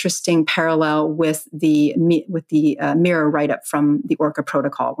very interesting parallel with the Mirror write-up from the Orca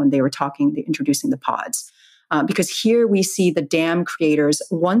protocol when they were introducing the pods. Because here we see the DAM creators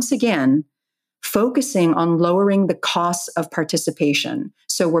once again focusing on lowering the costs of participation.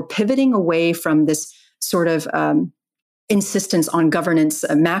 So we're pivoting away from this sort of insistence on governance,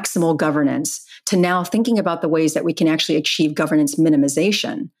 maximal governance, to now thinking about the ways that we can actually achieve governance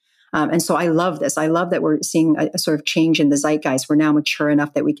minimization. And so I love this. I love that we're seeing a sort of change in the zeitgeist. We're now mature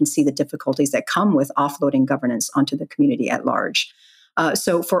enough that we can see the difficulties that come with offloading governance onto the community at large.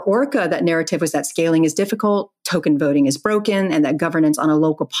 So for Orca, that narrative was that scaling is difficult, token voting is broken, and that governance on a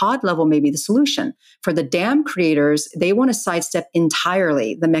local pod level may be the solution. For the DAM creators, they want to sidestep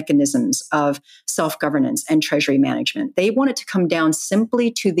entirely the mechanisms of self-governance and treasury management. They want it to come down simply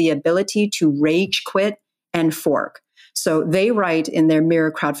to the ability to rage quit and fork. So they write in their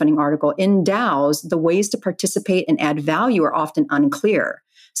Mirror crowdfunding article, in DAOs, the ways to participate and add value are often unclear.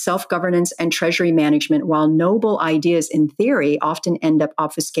 Self-governance and treasury management, while noble ideas in theory, often end up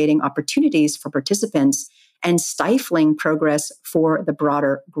obfuscating opportunities for participants and stifling progress for the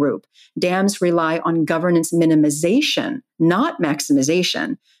broader group. DAMs rely on governance minimization, not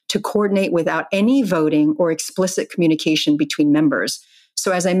maximization, to coordinate without any voting or explicit communication between members.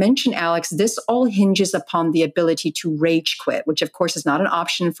 So as I mentioned, Alex, this all hinges upon the ability to rage quit, which of course is not an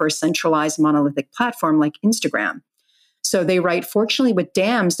option for a centralized monolithic platform like Instagram. So they write, fortunately with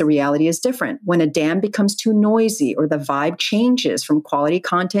DAMs, the reality is different. When a DAM becomes too noisy or the vibe changes from quality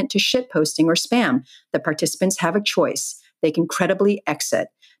content to shitposting or spam, the participants have a choice. They can credibly exit.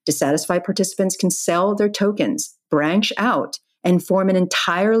 Dissatisfied participants can sell their tokens, branch out, and form an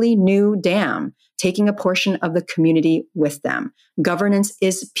entirely new DAM, taking a portion of the community with them. Governance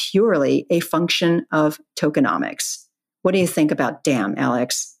is purely a function of tokenomics. What do you think about DAM,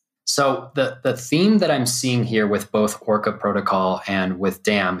 Alex? So the theme that I'm seeing here with both Orca protocol and with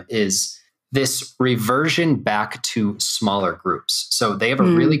DAM is this reversion back to smaller groups. So they have a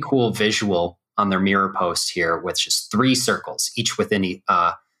really cool visual on their Mirror post here with just three circles, each within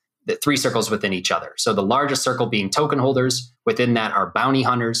the three circles within each other. So the largest circle being token holders, within that are bounty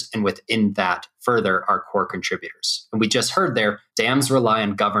hunters, and within that further are core contributors. And we just heard there, DAMs rely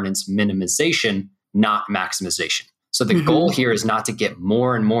on governance minimization, not maximization. So the goal here is not to get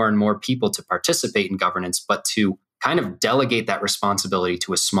more and more and more people to participate in governance, but to kind of delegate that responsibility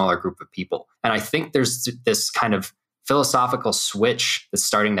to a smaller group of people. And I think there's this kind of philosophical switch that's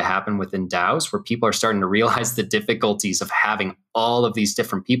starting to happen within DAOs where people are starting to realize the difficulties of having all of these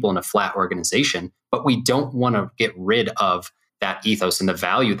different people in a flat organization, but we don't want to get rid of that ethos and the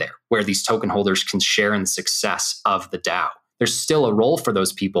value there where these token holders can share in the success of the DAO. There's still a role for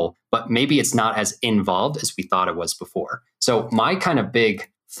those people, but maybe it's not as involved as we thought it was before. So my kind of big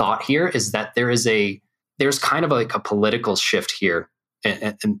thought here is that there's kind of like a political shift here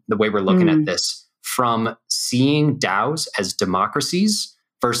in the way we're looking at this, from seeing DAOs as democracies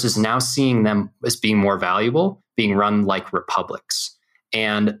versus now seeing them as being more valuable, being run like republics.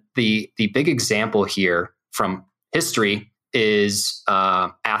 And the big example here from history is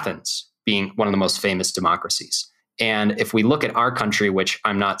Athens being one of the most famous democracies. And if we look at our country, which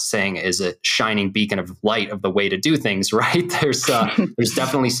I'm not saying is a shining beacon of light of the way to do things, right? There's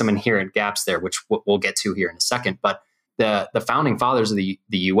definitely some inherent gaps there, which we'll get to here in a second. But the founding fathers of the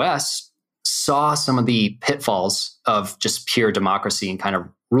US saw some of the pitfalls of just pure democracy and kind of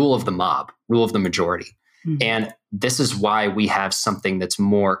rule of the mob, rule of the majority. And this is why we have something that's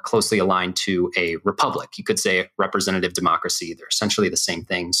more closely aligned to a republic. You could say representative democracy. They're essentially the same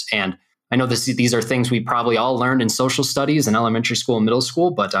things. And I know these are things we probably all learned in social studies in elementary school and middle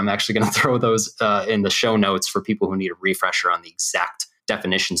school, but I'm actually going to throw those in the show notes for people who need a refresher on the exact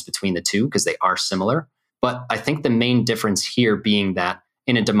definitions between the two, because they are similar. But I think the main difference here being that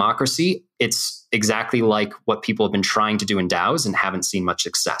in a democracy, it's exactly like what people have been trying to do in DAOs and haven't seen much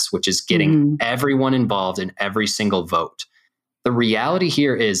success, which is getting everyone involved in every single vote. The reality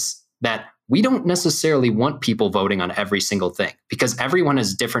here is that we don't necessarily want people voting on every single thing because everyone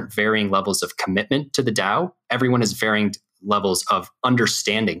has different varying levels of commitment to the DAO. Everyone has varying levels of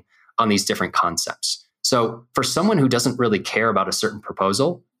understanding on these different concepts. So for someone who doesn't really care about a certain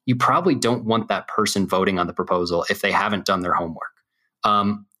proposal, you probably don't want that person voting on the proposal if they haven't done their homework.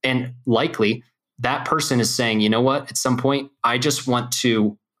 And likely that person is saying, you know what, at some point, I just want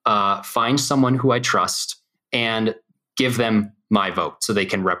to find someone who I trust and give them my vote so they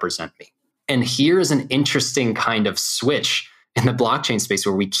can represent me. And here is an interesting kind of switch in the blockchain space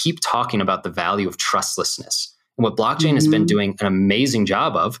where we keep talking about the value of trustlessness. And what blockchain has been doing an amazing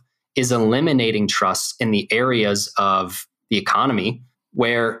job of is eliminating trust in the areas of the economy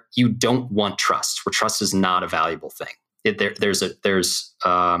where you don't want trust, where trust is not a valuable thing. There's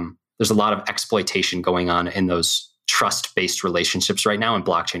a lot of exploitation going on in those trust-based relationships right now, and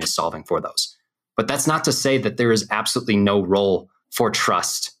blockchain is solving for those. But that's not to say that there is absolutely no role for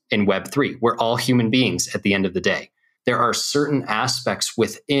trust in Web3. We're all human beings at the end of the day. There are certain aspects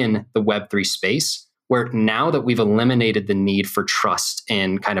within the Web3 space where now that we've eliminated the need for trust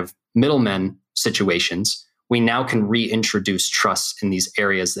in kind of middlemen situations, we now can reintroduce trust in these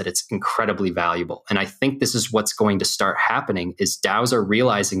areas that it's incredibly valuable. And I think this is what's going to start happening is DAOs are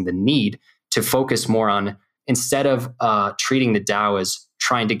realizing the need to focus more on, instead of treating the DAO as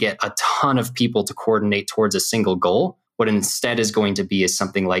trying to get a ton of people to coordinate towards a single goal, what instead is going to be is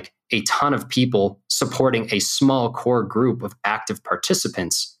something like a ton of people supporting a small core group of active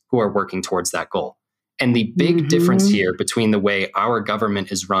participants who are working towards that goal. And the big difference here between the way our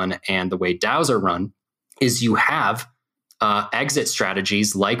government is run and the way DAOs are run is you have exit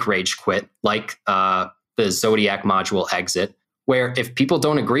strategies like Rage Quit, like the Zodiac module exit, where if people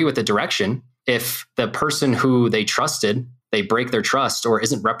don't agree with the direction, if the person who they trusted, they break their trust or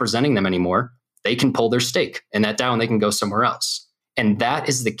isn't representing them anymore, they can pull their stake in that DAO and they can go somewhere else. And that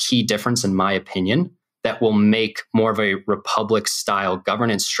is the key difference, in my opinion, that will make more of a republic style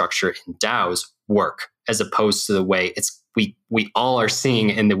governance structure in DAOs work, as opposed to the way we all are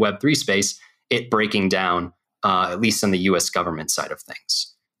seeing in the Web3 space, it breaking down, at least on the US government side of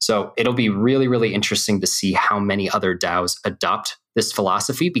things. So it'll be really, really interesting to see how many other DAOs adopt this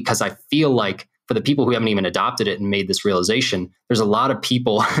philosophy, because I feel like for the people who haven't even adopted it and made this realization, there's a lot of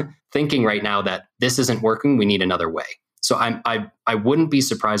people thinking right now that this isn't working, we need another way. So I wouldn't be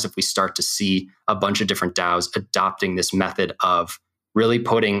surprised if we start to see a bunch of different DAOs adopting this method of really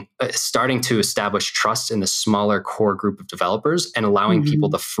starting to establish trust in the smaller core group of developers and allowing people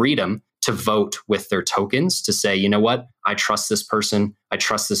the freedom to vote with their tokens to say, you know what, I trust this person, I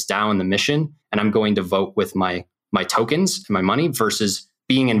trust this DAO and the mission, and I'm going to vote with my tokens and my money versus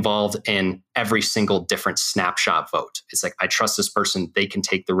being involved in every single different snapshot vote. It's like, I trust this person, they can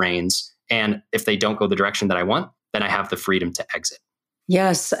take the reins. And if they don't go the direction that I want, then I have the freedom to exit.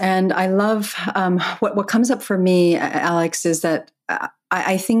 Yes. And I love what comes up for me, Alex, is that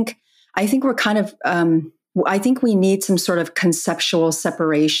I think we're kind of, I think we need some sort of conceptual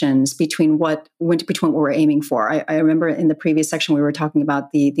separations between what we're aiming for. I remember in the previous section, we were talking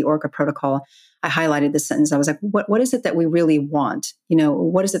about the Orca protocol. I highlighted this sentence. I was like, what is it that we really want?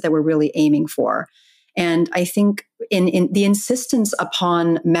 What is it that we're really aiming for? And I think in the insistence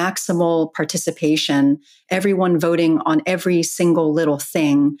upon maximal participation, everyone voting on every single little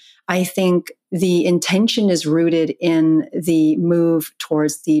thing, I think the intention is rooted in the move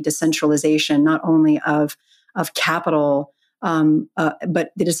towards the decentralization, not only of capital,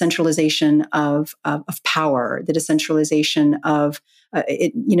 but the decentralization of power, the decentralization of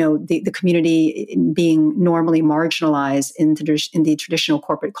the community being normally marginalized in the traditional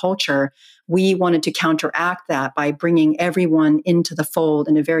corporate culture. We wanted to counteract that by bringing everyone into the fold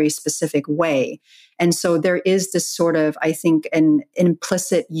in a very specific way. And so there is this sort of, I think, an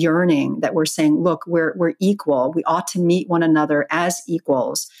implicit yearning that we're saying, look, we're equal. We ought to meet one another as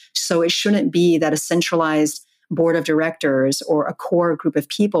equals. So it shouldn't be that a centralized board of directors or a core group of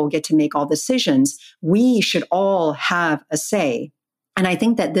people get to make all decisions. We should all have a say. And I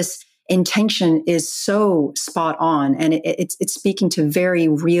think that this intention is so spot on, and it's speaking to very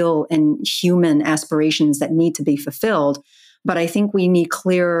real and human aspirations that need to be fulfilled. But I think we need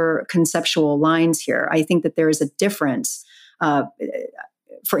clear conceptual lines here. I think that there is a difference,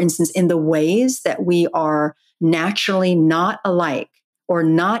 for instance, in the ways that we are naturally not alike or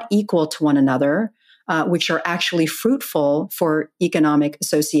not equal to one another, which are actually fruitful for economic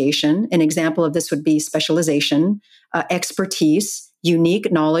association. An example of this would be specialization, expertise,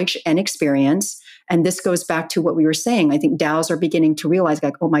 unique knowledge and experience, And this goes back to what we were saying. I think DAOs are beginning to realize,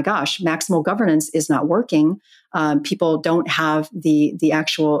 like, oh my gosh, maximal governance is not working. People don't have the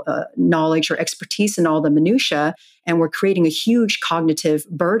actual knowledge or expertise in all the minutia, and we're creating a huge cognitive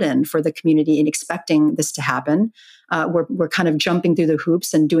burden for the community in expecting this to happen. We're kind of jumping through the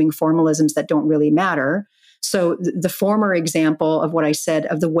hoops and doing formalisms that don't really matter. So the former example of what I said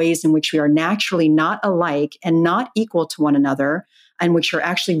of the ways in which we are naturally not alike and not equal to one another, and which are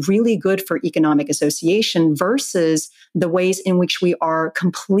actually really good for economic association, versus the ways in which we are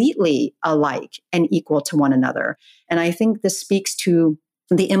completely alike and equal to one another. And I think this speaks to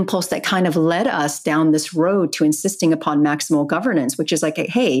the impulse that kind of led us down this road to insisting upon maximal governance, which is like,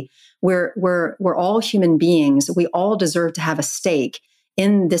 hey, we're all human beings. We all deserve to have a stake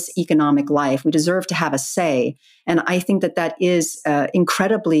in this economic life. We deserve to have a say. And I think that is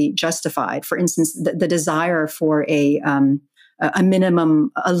incredibly justified. For instance, the desire for a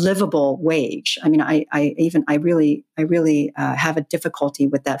minimum, a livable wage. I mean, I really have a difficulty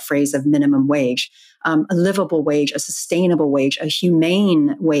with that phrase of minimum wage. A livable wage, a sustainable wage, a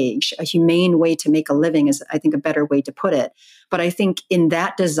humane way to make a living is, I think, a better way to put it. But I think in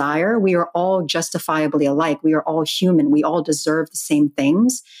that desire, we are all justifiably alike. We are all human. We all deserve the same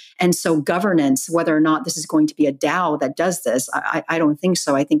things. And so governance, whether or not this is going to be a DAO that does this, I don't think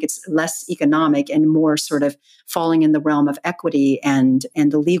so. I think it's less economic and more sort of falling in the realm of equity and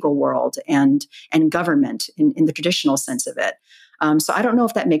the legal world and government in the traditional sense of it. So I don't know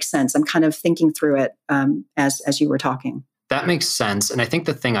if that makes sense. I'm kind of thinking through it as you were talking. That makes sense. And I think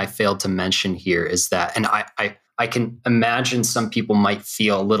the thing I failed to mention here is that, and I can imagine some people might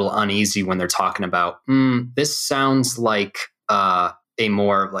feel a little uneasy when they're talking about, this sounds like a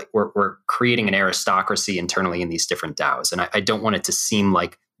more like we're creating an aristocracy internally in these different DAOs. And I don't want it to seem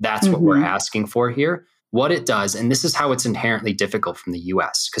like that's what we're asking for here. What it does, and this is how it's inherently difficult from the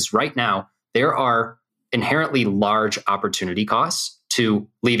US, because right now there are inherently large opportunity costs to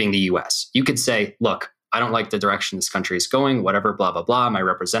leaving the US. You could say, look, I don't like the direction this country is going, whatever, blah, blah, blah. My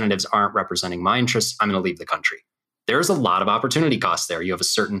representatives aren't representing my interests. I'm going to leave the country. There's a lot of opportunity costs there. You have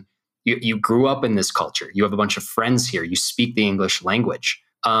you grew up in this culture. You have a bunch of friends here. You speak the English language.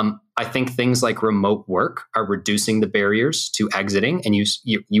 I think things like remote work are reducing the barriers to exiting, and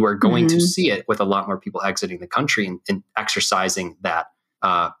you are going to see it with a lot more people exiting the country and exercising that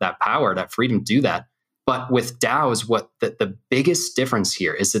power, that freedom to do that. But with DAOs, what the biggest difference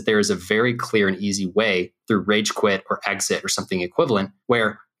here is that there is a very clear and easy way through rage quit or exit or something equivalent,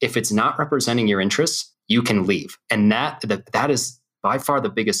 where if it's not representing your interests, you can leave. And that is by far the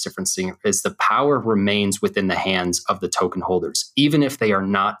biggest difference here, is the power remains within the hands of the token holders. Even if they are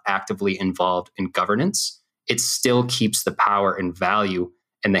not actively involved in governance, it still keeps the power and value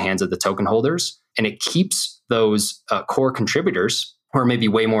in the hands of the token holders. And it keeps those core contributors who are maybe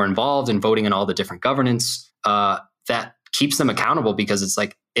way more involved in voting in all the different governance, that keeps them accountable, because it's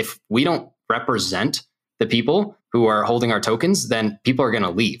like, if we don't represent the people who are holding our tokens, then people are going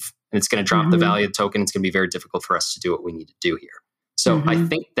to leave and it's going to drop the value of the token. It's going to be very difficult for us to do what we need to do here. So I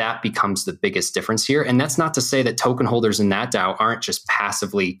think that becomes the biggest difference here. And that's not to say that token holders in that DAO aren't just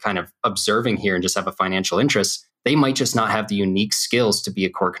passively kind of observing here and just have a financial interest. They might just not have the unique skills to be a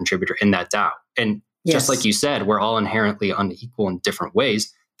core contributor in that DAO. And just like you said, we're all inherently unequal in different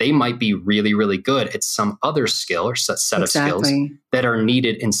ways. They might be really, really good at some other skill or set of skills that are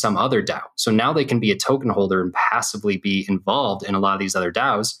needed in some other DAO. So now they can be a token holder and passively be involved in a lot of these other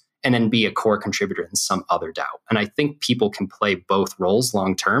DAOs, and then be a core contributor in some other DAO. And I think people can play both roles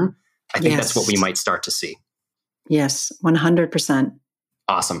long term. I think that's what we might start to see. Yes, 100%.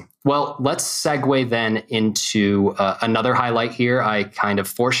 Awesome. Well, let's segue then into another highlight here. I kind of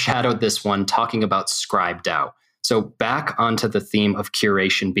foreshadowed this one talking about Scribe DAO. So back onto the theme of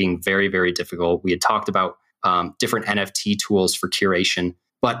curation being very, very difficult. We had talked about different NFT tools for curation,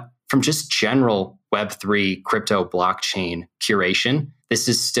 but from just general Web3 crypto blockchain curation, this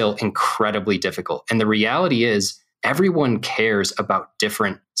is still incredibly difficult. And the reality is everyone cares about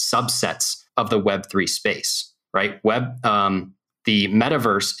different subsets of the Web3 space, right? The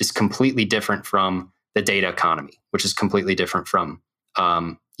metaverse is completely different from the data economy, which is completely different from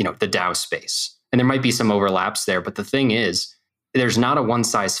the DAO space. And there might be some overlaps there, but the thing is, there's not a one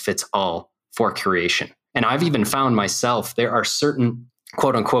size fits all for curation. And I've even found myself, there are certain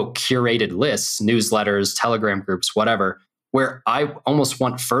quote unquote curated lists, newsletters, Telegram groups, whatever, where I almost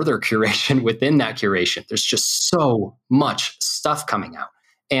want further curation within that curation. There's just so much stuff coming out.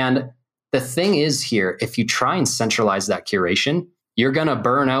 And the thing is here, if you try and centralize that curation, you're going to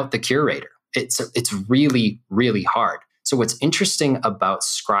burn out the curator. It's really, really hard. So what's interesting about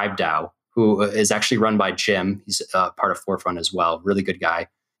Scribe DAO, who is actually run by Jim, he's part of Forefront as well, really good guy.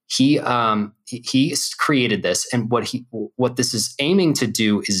 he created this, and what this is aiming to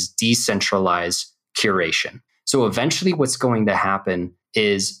do is decentralize curation. So eventually, what's going to happen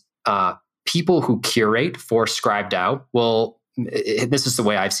is people who curate for ScribeDAO will. This is the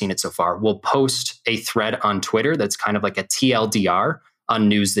way I've seen it so far. Will post a thread on Twitter that's kind of like a TLDR on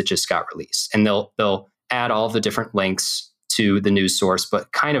news that just got released, and they'll add all the different links to the news source,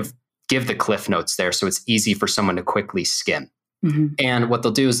 but kind of give the cliff notes there so it's easy for someone to quickly skim. Mm-hmm. And what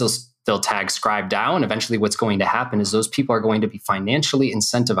they'll do is they'll tag ScribeDAO, and eventually what's going to happen is those people are going to be financially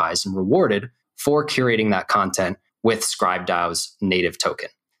incentivized and rewarded for curating that content with ScribeDAO's native token.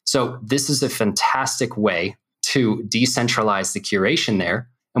 So this is a fantastic way to decentralize the curation there.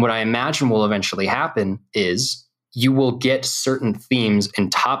 And what I imagine will eventually happen is you will get certain themes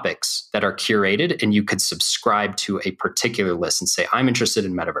and topics that are curated, and you could subscribe to a particular list and say, I'm interested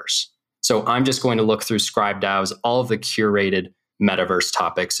in metaverse. So I'm just going to look through ScribeDAO's all of the curated metaverse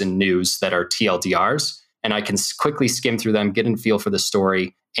topics and news that are TLDRs, and I can quickly skim through them, get a feel for the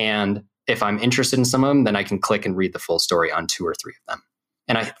story. And if I'm interested in some of them, then I can click and read the full story on 2 or 3 of them.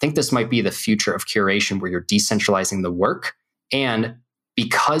 And I think this might be the future of curation, where you're decentralizing the work. And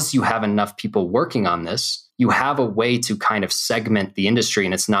because you have enough people working on this, you have a way to kind of segment the industry.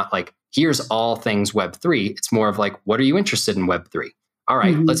 And it's not like, here's all things Web3. It's more of like, what are you interested in Web3? All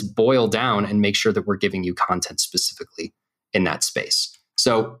right, let's boil down and make sure that we're giving you content specifically in that space.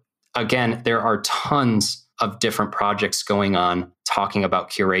 So again, there are tons of different projects going on talking about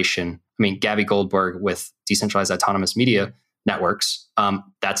curation. I mean, Gabby Goldberg with Decentralized Autonomous Media Networks,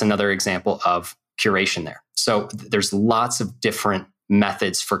 that's another example of curation there. So there's lots of different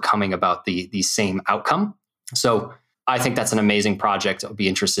methods for coming about the same outcome. So I think that's an amazing project. I'll be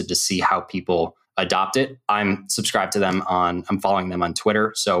interested to see how people adopt it. I'm subscribed to them I'm following them on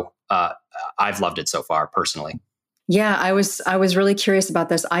Twitter. So I've loved it so far personally. Yeah, I was really curious about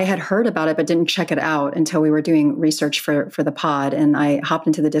this. I had heard about it, but didn't check it out until we were doing research for the pod. And I hopped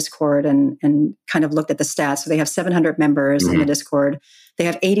into the Discord and kind of looked at the stats. So they have 700 members in the Discord. They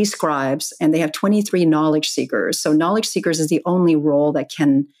have 80 scribes, and they have 23 knowledge seekers. So knowledge seekers is the only role that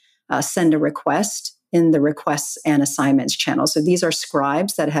can send a request in the requests and assignments channel. So these are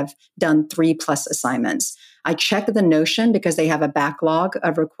scribes that have done 3+ assignments. I checked the Notion because they have a backlog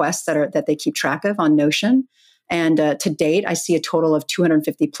of requests that they keep track of on Notion. And to date, I see a total of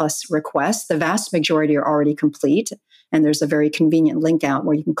 250+ requests. The vast majority are already complete. And there's a very convenient link out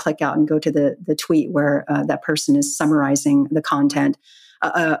where you can click out and go to the tweet where that person is summarizing the content.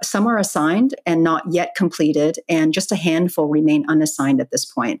 Some are assigned and not yet completed, and just a handful remain unassigned at this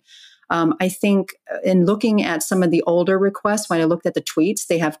point. I think in looking at some of the older requests, when I looked at the tweets,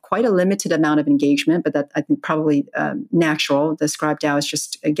 they have quite a limited amount of engagement, but that I think probably natural. The ScribeDAO is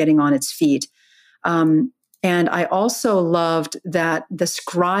just getting on its feet. And I also loved that the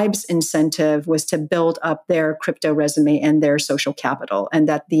scribes' incentive was to build up their crypto resume and their social capital, and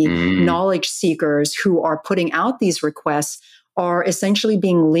that the knowledge seekers who are putting out these requests are essentially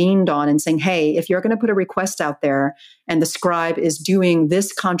being leaned on and saying, hey, if you're going to put a request out there and the scribe is doing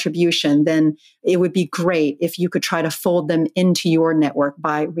this contribution, then it would be great if you could try to fold them into your network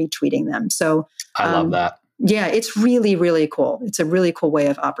by retweeting them. So I love that. Yeah, it's really, really cool. It's a really cool way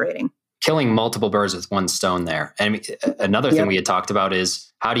of operating. Killing multiple birds with one stone there. And I mean, another thing we had talked about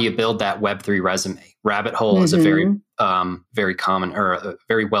is how do you build that Web3 resume? Rabbit Hole is a very, very common or a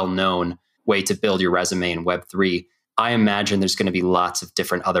very well-known way to build your resume in Web3. I imagine there's going to be lots of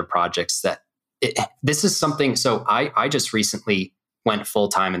different other projects this is something. So I just recently went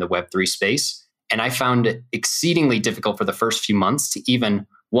full-time in the Web3 space, and I found it exceedingly difficult for the first few months to even,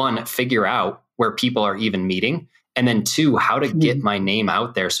 1, figure out where people are even meeting, and then 2, how to get my name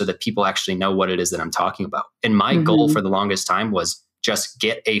out there so that people actually know what it is that I'm talking about. And my goal for the longest time was just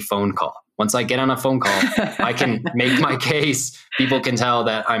get a phone call. Once I get on a phone call, I can make my case. People can tell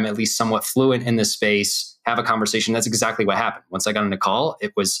that I'm at least somewhat fluent in this space, have a conversation. That's exactly what happened. Once I got on a call,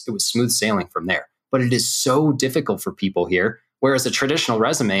 it was smooth sailing from there. But it is so difficult for people here. Whereas a traditional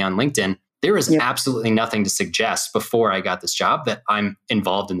resume on LinkedIn, there is absolutely nothing to suggest before I got this job that I'm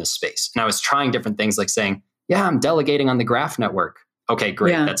involved in this space. And I was trying different things like saying, yeah, I'm delegating on the Graph network. Okay,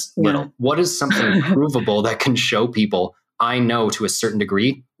 great. That's little. What is something provable that can show people I know to a certain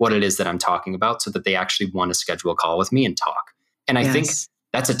degree what it is that I'm talking about so that they actually want to schedule a call with me and talk? And I think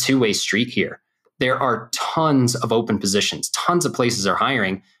that's a two-way street here. There are tons of open positions, tons of places are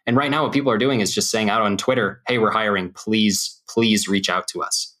hiring. And right now what people are doing is just saying out on Twitter, hey, we're hiring, please reach out to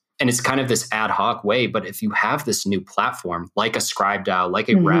us. And it's kind of this ad hoc way. But if you have this new platform, like a ScribeDAO, like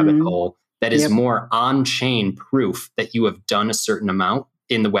a Rabbit Hole, that is more on-chain proof that you have done a certain amount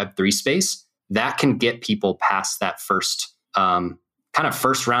in the Web3 space, that can get people past that first kind of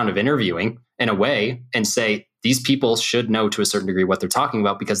first round of interviewing in a way and say, these people should know to a certain degree what they're talking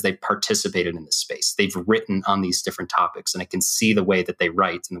about because they've participated in this space. They've written on these different topics, and I can see the way that they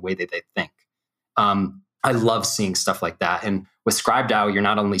write and the way that they think. I love seeing stuff like that. And with ScribeDAO, you're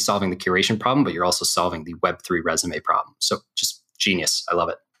not only solving the curation problem, but you're also solving the Web3 resume problem. So just genius. I love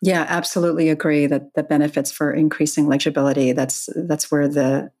it. Yeah, absolutely agree that the benefits for increasing legibility, that's where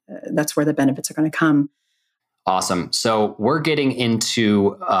the benefits are going to come. Awesome. So we're getting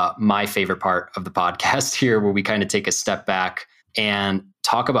into my favorite part of the podcast here, where we kind of take a step back and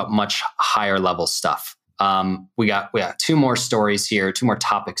talk about much higher level stuff. We got 2 more stories here, 2 more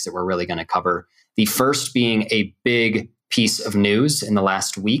topics that we're really going to cover. The first being a big piece of news in the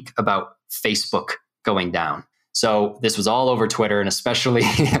last week about Facebook going down. So this was all over Twitter, and especially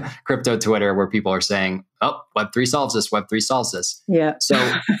crypto Twitter, where people are saying, oh, Web3 solves this, Web3 solves this. Yeah. So,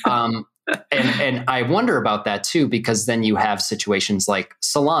 and I wonder about that too, because then you have situations like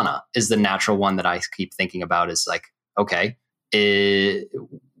Solana is the natural one that I keep thinking about, is like, okay,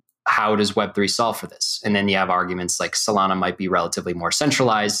 how does Web3 solve for this? And then you have arguments like Solana might be relatively more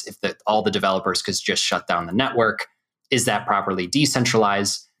centralized if all the developers could just shut down the network. Is that properly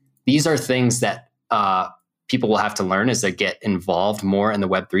decentralized? These are things that people will have to learn as they get involved more in the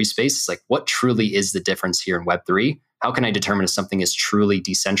Web3 space. It's like, what truly is the difference here in Web3? How can I determine if something is truly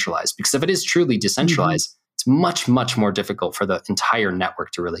decentralized? Because if it is truly decentralized, it's much, much more difficult for the entire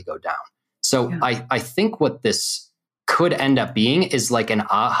network to really go down. So yeah. I think what this could end up being is like an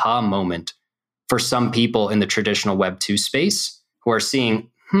aha moment for some people in the traditional Web2 space who are seeing,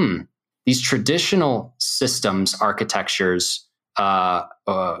 these traditional systems, architectures,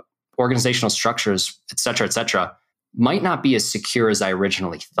 organizational structures, et cetera, might not be as secure as I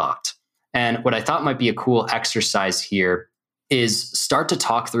originally thought. And what I thought might be a cool exercise here is start to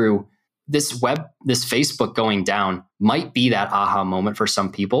talk through this Facebook going down might be that aha moment for some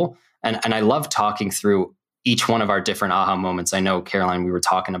people. And I love talking through each one of our different aha moments. I know, Caroline, we were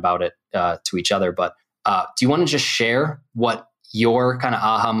talking about it to each other, but do you want to just share what your kind of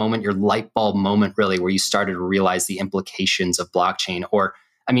aha moment, your light bulb moment really, where you started to realize the implications of blockchain? Or,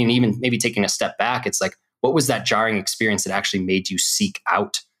 I mean, even maybe taking a step back, it's like, what was that jarring experience that actually made you seek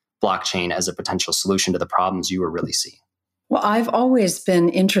out blockchain as a potential solution to the problems you were really seeing? Well, I've always been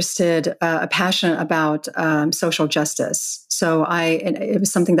interested, passionate about social justice. So it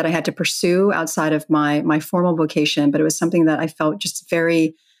was something that I had to pursue outside of my formal vocation, but it was something that I felt just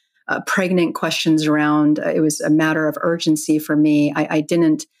very pregnant questions around. It was a matter of urgency for me.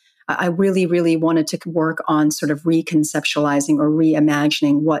 I really, really wanted to work on sort of reconceptualizing or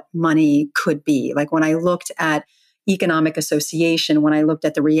reimagining what money could be. Like when I looked at economic association, when I looked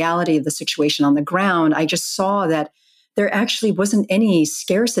at the reality of the situation on the ground, I just saw that there actually wasn't any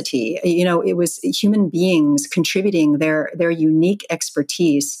scarcity. It was human beings contributing their unique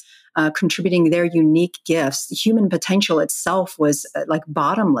expertise, contributing their unique gifts. The human potential itself was like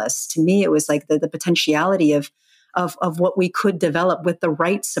bottomless. To me, it was like the potentiality of what we could develop with the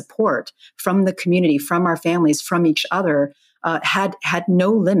right support from the community, from our families, from each other, had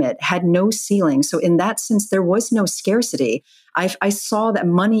no limit, had no ceiling. So in that sense, there was no scarcity. I saw that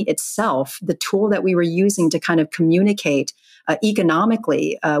money itself, the tool that we were using to kind of communicate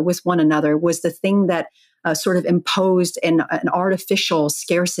economically with one another, was the thing that sort of imposed an artificial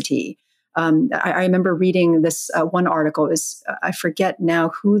scarcity. I remember reading this one article. I forget now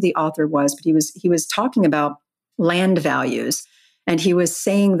who the author was, but he was talking about land values. And he was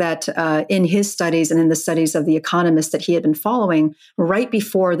saying that in his studies and in the studies of the economists that he had been following, right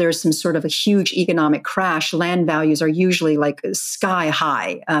before there's some sort of a huge economic crash, land values are usually like sky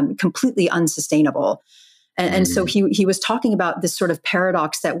high, completely unsustainable. And so he was talking about this sort of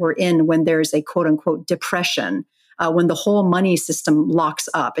paradox that we're in when there's a quote unquote depression, when the whole money system locks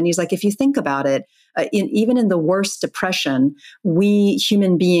up. And he's like, if you think about it, even in the worst depression, we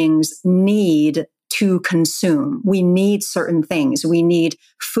human beings need to consume. We need certain things. We need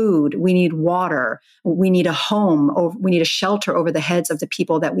food. We need water. We need a home, or we need a shelter over the heads of the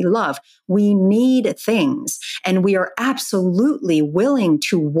people that we love. We need things. And we are absolutely willing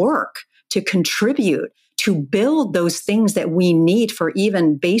to work, to contribute, to build those things that we need for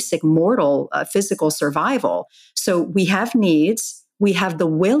even basic mortal physical survival. So we have needs. We have the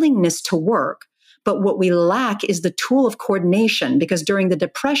willingness to work. But what we lack is the tool of coordination, because during the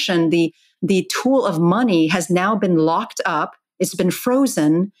Depression, the tool of money has now been locked up. It's been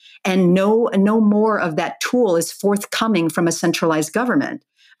frozen, and no more of that tool is forthcoming from a centralized government.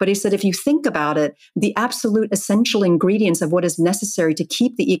 But he said, if you think about it, the absolute essential ingredients of what is necessary to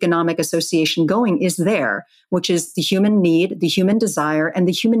keep the economic association going is there, which is the human need, the human desire, and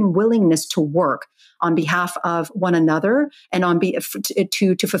the human willingness to work on behalf of one another and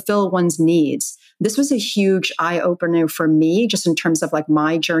to fulfill one's needs. This was a huge eye opener for me, just in terms of like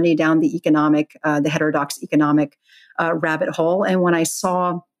my journey down the heterodox economic rabbit hole. And when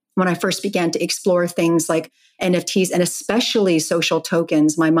I first began to explore things like NFTs and especially social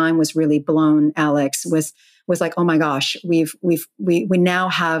tokens, my mind was really blown, Alex, was like, oh my gosh, we now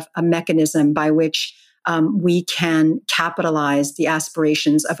have a mechanism by which we can capitalize the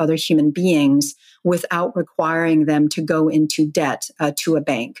aspirations of other human beings without requiring them to go into debt to a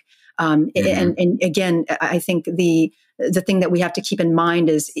bank. And again, I think the thing that we have to keep in mind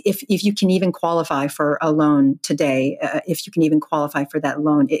is if you can even qualify for a loan today, if you can even qualify for that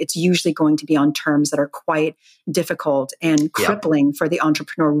loan, it's usually going to be on terms that are quite difficult and crippling for the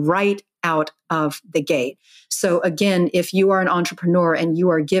entrepreneur right out of the gate. So again, if you are an entrepreneur and you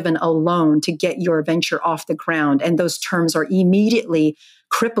are given a loan to get your venture off the ground, and those terms are immediately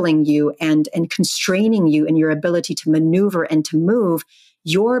crippling you and constraining you in your ability to maneuver and to move,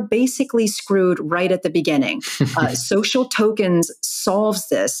 you're basically screwed right at the beginning. Social tokens solves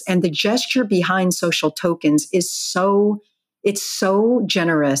this. And the gesture behind social tokens is so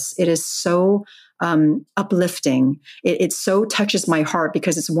generous. It is so uplifting. It so touches my heart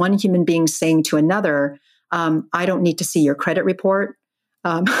because it's one human being saying to another, I don't need to see your credit report.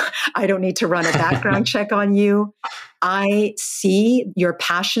 I don't need to run a background check on you. I see your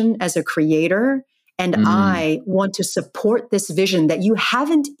passion as a creator. And I want to support this vision that you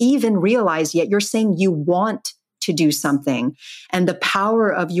haven't even realized yet. You're saying you want to do something. And the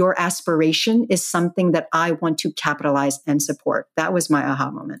power of your aspiration is something that I want to capitalize and support. That was my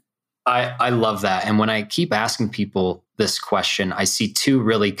aha moment. I love that. And when I keep asking people this question, I see two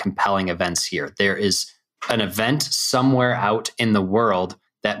really compelling events here. There is an event somewhere out in the world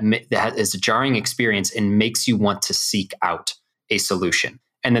that is a jarring experience and makes you want to seek out a solution.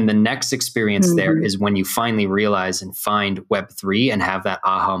 And then the next experience there is when you finally realize and find Web3 and have that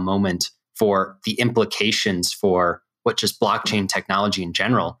aha moment for the implications for what just blockchain technology in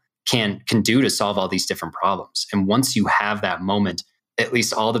general can do to solve all these different problems. And once you have that moment, at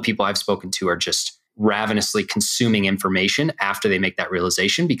least all the people I've spoken to are just ravenously consuming information after they make that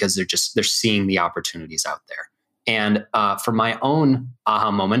realization because they're seeing the opportunities out there. And for my own aha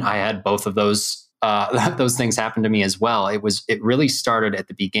moment, I had both of those things happen to me as well. It really started at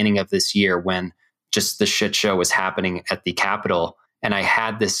the beginning of this year when just the shit show was happening at the Capitol. And I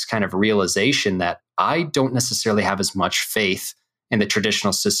had this kind of realization that I don't necessarily have as much faith in the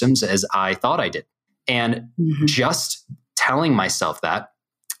traditional systems as I thought I did. And just telling myself that,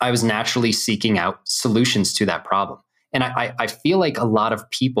 I was naturally seeking out solutions to that problem. And I feel like a lot of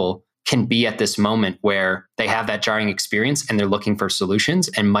people can be at this moment where they have that jarring experience and they're looking for solutions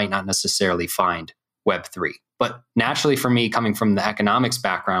and might not necessarily find Web3. But naturally for me, coming from the economics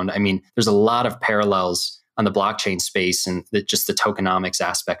background, I mean, there's a lot of parallels on the blockchain space and just the tokenomics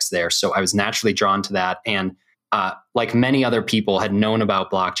aspects there. So I was naturally drawn to that. And like many other people, had known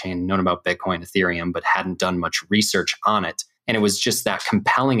about blockchain, known about Bitcoin, Ethereum, but hadn't done much research on it. And it was just that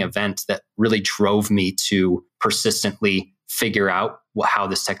compelling event that really drove me to persistently figure out how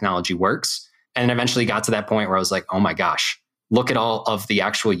this technology works. And eventually got to that point where I was like, oh my gosh, look at all of the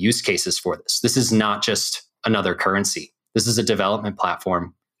actual use cases for this. This is not just another currency. This is a development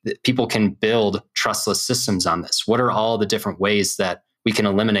platform that people can build trustless systems on this. What are all the different ways that we can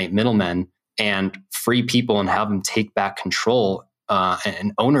eliminate middlemen and free people and have them take back control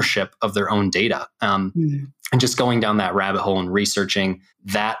and ownership of their own data? And just going down that rabbit hole and researching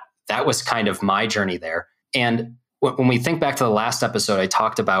that was kind of my journey there. And when we think back to the last episode, I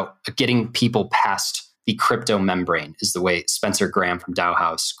talked about getting people past the crypto membrane, is the way Spencer Graham from DAO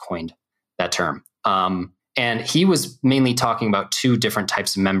House coined that term. And he was mainly talking about two different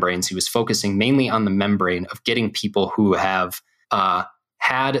types of membranes. He was focusing mainly on the membrane of getting people who have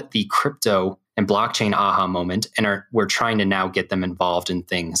had the crypto and blockchain aha moment and we're trying to now get them involved in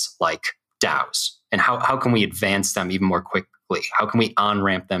things like DAOs. And how can we advance them even more quickly? How can we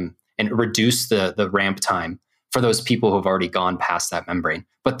on-ramp them and reduce the ramp time for those people who have already gone past that membrane?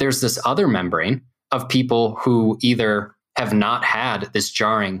 But there's this other membrane of people who either have not had this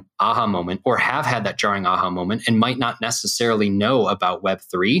jarring aha moment or have had that jarring aha moment and might not necessarily know about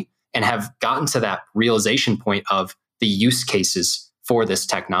Web3 and have gotten to that realization point of the use cases for this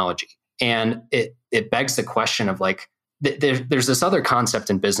technology. And it begs the question of like, there's this other concept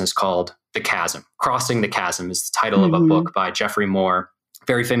in business called the chasm. Crossing the Chasm is the title of a book by Jeffrey Moore,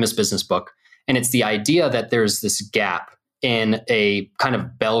 very famous business book. And it's the idea that there's this gap in a kind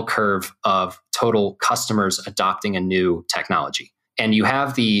of bell curve of total customers adopting a new technology. And you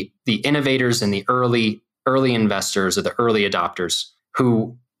have the innovators and the early investors or the early adopters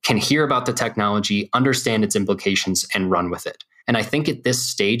who can hear about the technology, understand its implications, and run with it. And I think at this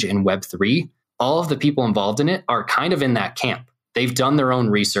stage in Web3, all of the people involved in it are kind of in that camp. They've done their own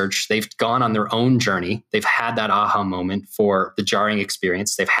research. They've gone on their own journey. They've had that aha moment for the jarring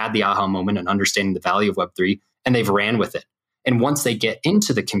experience. They've had the aha moment and understanding the value of Web3, and they've ran with it. And once they get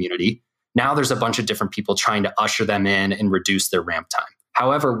into the community, now there's a bunch of different people trying to usher them in and reduce their ramp time.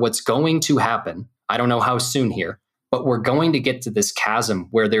 However, what's going to happen, I don't know how soon here, but we're going to get to this chasm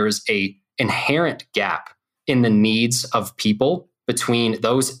where there is a inherent gap in the needs of people between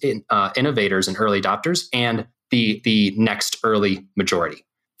those innovators and early adopters and the next early majority.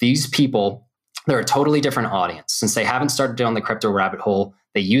 These people, they're a totally different audience. Since they haven't started down the crypto rabbit hole,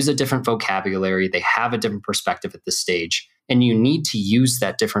 they use a different vocabulary, they have a different perspective at this stage, and you need to use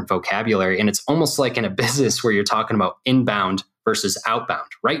that different vocabulary. And it's almost like in a business where you're talking about inbound versus outbound.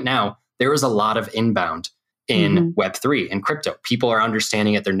 Right now, there is a lot of inbound in Web3 and crypto. People are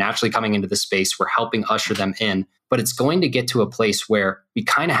understanding it. They're naturally coming into the space. We're helping usher them in. But it's going to get to a place where we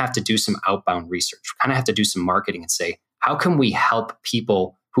kind of have to do some outbound research. We kind of have to do some marketing and say, how can we help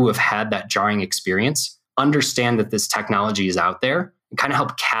people who have had that jarring experience understand that this technology is out there and kind of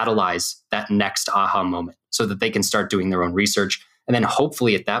help catalyze that next aha moment so that they can start doing their own research. And then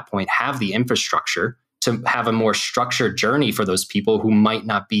hopefully at that point, have the infrastructure to have a more structured journey for those people who might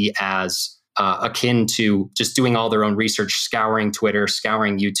not be as akin to just doing all their own research, scouring Twitter,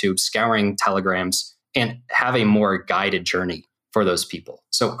 scouring YouTube, scouring Telegrams, and have a more guided journey for those people.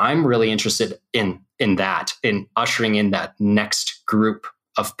 So I'm really interested in that, in ushering in that next group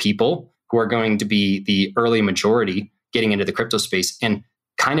of people who are going to be the early majority getting into the crypto space and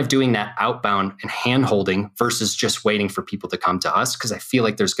kind of doing that outbound and hand-holding versus just waiting for people to come to us, because I feel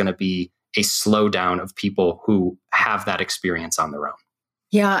like there's going to be a slowdown of people who have that experience on their own.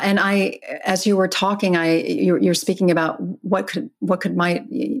 Yeah, and as you were talking, you're speaking about what might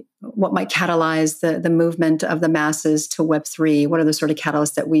catalyze the movement of the masses to Web3. What are the sort of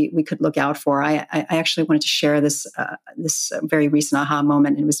catalysts that we could look out for? I actually wanted to share this very recent aha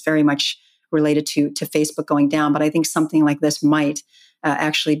moment. It was very much related to Facebook going down, but I think something like this might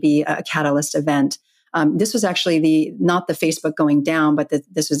actually be a catalyst event. This was actually not the Facebook going down, but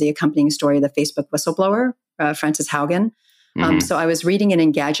this was the accompanying story of the Facebook whistleblower, Frances Haugen. So I was reading an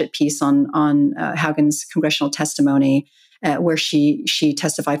Engadget piece on Haugen's congressional testimony, where she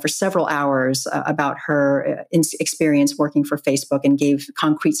testified for several hours about her experience working for Facebook and gave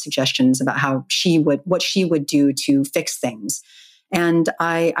concrete suggestions about what she would do to fix things. And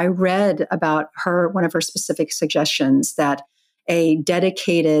I read about one of her specific suggestions that a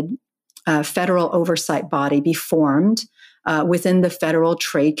dedicated federal oversight body be formed within the Federal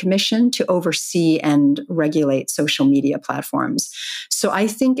Trade Commission to oversee and regulate social media platforms. So I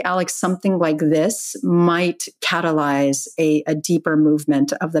think, Alex, something like this might catalyze a deeper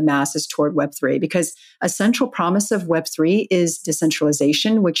movement of the masses toward Web3, because a central promise of Web3 is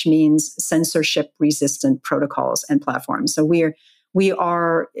decentralization, which means censorship-resistant protocols and platforms. So we're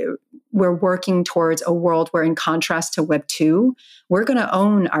working towards a world where, in contrast to Web 2, we're going to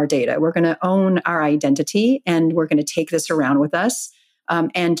own our data, we're going to own our identity, and we're going to take this around with us.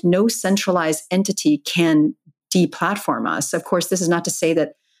 And no centralized entity can deplatform us. Of course, this is not to say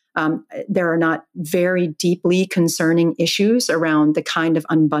that there are not very deeply concerning issues around the kind of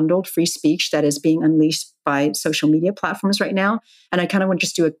unbundled free speech that is being unleashed by social media platforms right now. And I kind of want to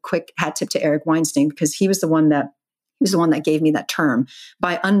just do a quick hat tip to Eric Weinstein, because he was the one that gave me that term.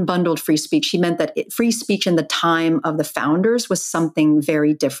 By unbundled free speech, he meant that free speech in the time of the founders was something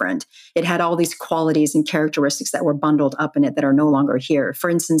very different. It had all these qualities and characteristics that were bundled up in it that are no longer here. For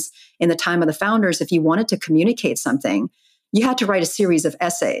instance, in the time of the founders, if you wanted to communicate something, you had to write a series of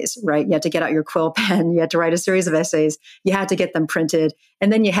essays, right? You had to get out your quill pen. You had to write a series of essays. You had to get them printed,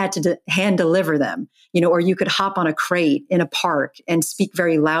 and then you had to hand deliver them, or you could hop on a crate in a park and speak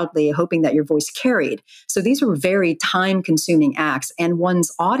very loudly, hoping that your voice carried. So these were very time-consuming acts, and one's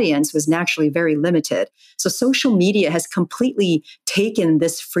audience was naturally very limited. So social media has completely taken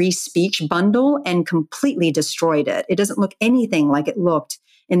this free speech bundle and completely destroyed it. It doesn't look anything like it looked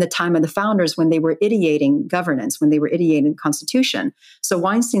in the time of the founders when they were ideating governance, when they were ideating the Constitution. So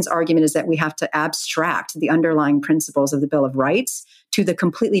Weinstein's argument is that we have to abstract the underlying principles of the Bill of Rights to the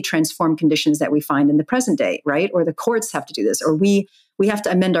completely transformed conditions that we find in the present day, right? Or the courts have to do this, or we have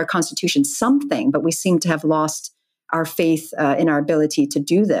to amend our Constitution something, but we seem to have lost our faith in our ability to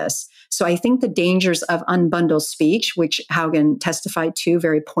do this. So I think the dangers of unbundled speech, which Haugen testified to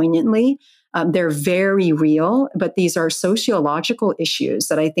very poignantly, They're very real, but these are sociological issues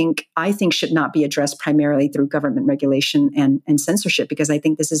that I think should not be addressed primarily through government regulation and censorship, because I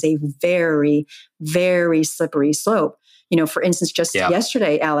think this is a very, very slippery slope. For instance, just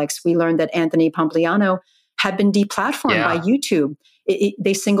yesterday, Alex, we learned that Anthony Pompliano had been deplatformed by YouTube.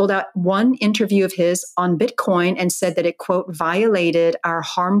 They singled out one interview of his on Bitcoin and said that it, quote, violated our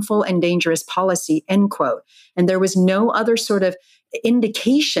harmful and dangerous policy, end quote. And there was no other sort of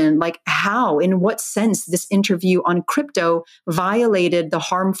indication, like how, in what sense this interview on crypto violated the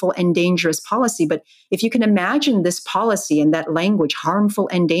harmful and dangerous policy. But if you can imagine this policy and that language, harmful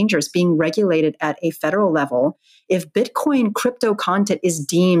and dangerous, being regulated at a federal level, if Bitcoin crypto content is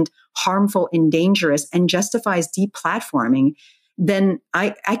deemed harmful and dangerous and justifies deplatforming, then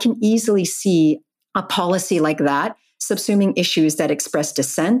I can easily see a policy like that subsuming issues that express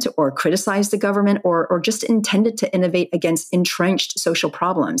dissent or criticize the government or just intended to innovate against entrenched social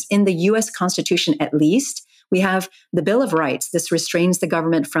problems. In the US Constitution, at least, we have the Bill of Rights. This restrains the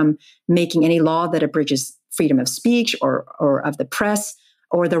government from making any law that abridges freedom of speech or of the press,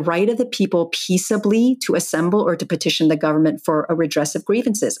 or the right of the people peaceably to assemble or to petition the government for a redress of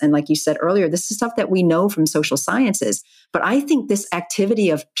grievances. And like you said earlier, this is stuff that we know from social sciences. But I think this activity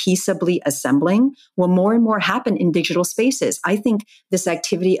of peaceably assembling will more and more happen in digital spaces. I think this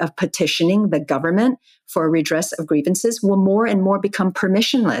activity of petitioning the government for a redress of grievances will more and more become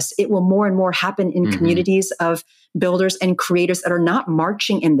permissionless. It will more and more happen in communities of builders and creators that are not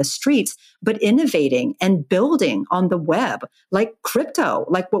marching in the streets, but innovating and building on the web, like crypto,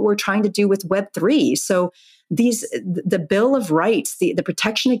 like what we're trying to do with Web3. So the Bill of Rights, the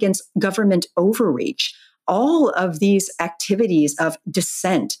protection against government overreach, all of these activities of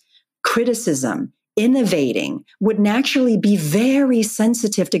dissent, criticism, innovating would naturally be very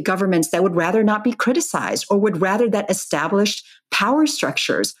sensitive to governments that would rather not be criticized or would rather that established power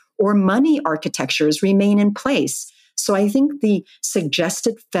structures or money architectures remain in place. So I think the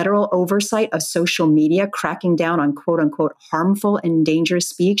suggested federal oversight of social media cracking down on quote unquote harmful and dangerous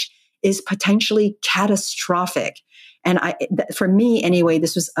speech is potentially catastrophic. And for me, anyway,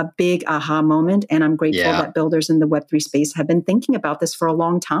 this was a big aha moment. And I'm grateful that builders in the Web3 space have been thinking about this for a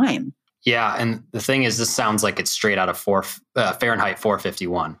long time. Yeah. And the thing is, this sounds like it's straight out of Fahrenheit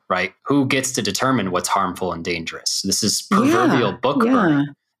 451, right? Who gets to determine what's harmful and dangerous? This is proverbial book burning.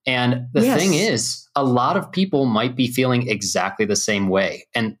 And the thing is, a lot of people might be feeling exactly the same way.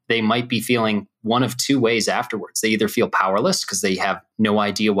 And they might be feeling one of two ways afterwards. They either feel powerless because they have no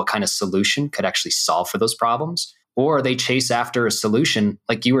idea what kind of solution could actually solve for those problems, or they chase after a solution,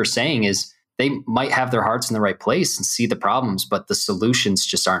 like you were saying, is they might have their hearts in the right place and see the problems, but the solutions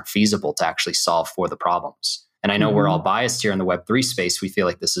just aren't feasible to actually solve for the problems. And I know we're all biased here in the Web3 space. We feel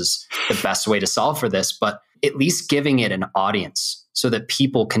like this is the best way to solve for this, but at least giving it an audience so that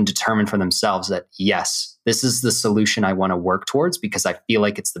people can determine for themselves that, yes, this is the solution I want to work towards because I feel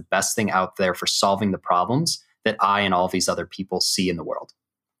like it's the best thing out there for solving the problems that I and all these other people see in the world.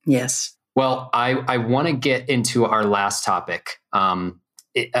 Yes. Well, I want to get into our last topic.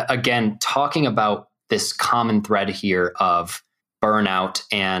 Again, talking about this common thread here of burnout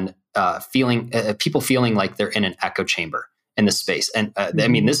and people feeling like they're in an echo chamber in this space. And I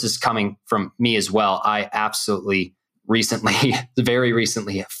mean, this is coming from me as well. I absolutely very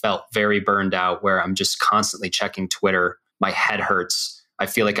recently have felt very burned out where I'm just constantly checking Twitter. My head hurts. I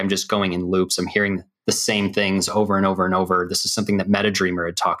feel like I'm just going in loops. I'm hearing the same things over and over and over. This is something that MetaDreamer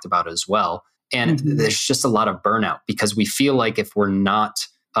had talked about as well. And there's just a lot of burnout because we feel like if we're not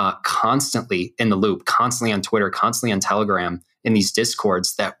constantly in the loop, constantly on Twitter, constantly on Telegram, in these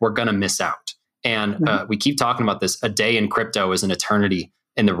discords, that we're going to miss out. And we keep talking about this. A day in crypto is an eternity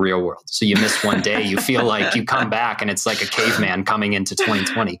in the real world. So you miss one day, you feel like you come back and it's like a caveman coming into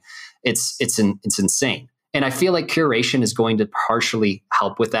 2020. It's insane. And I feel like curation is going to partially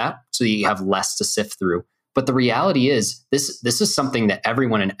help with that so you have less to sift through. But the reality is this is something that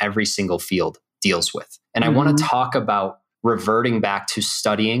everyone in every single field deals with. And I want to talk about reverting back to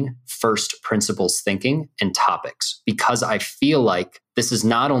studying first principles thinking and topics, because I feel like this is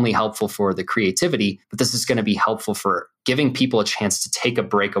not only helpful for the creativity, but this is going to be helpful for giving people a chance to take a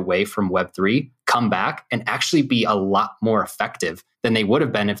break away from Web3, come back and actually be a lot more effective than they would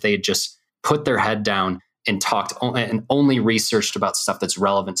have been if they had just put their head down and talked and only researched about stuff that's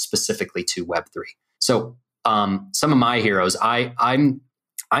relevant specifically to Web3. So some of my heroes, I'm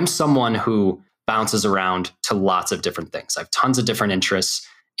someone who bounces around to lots of different things. I have tons of different interests,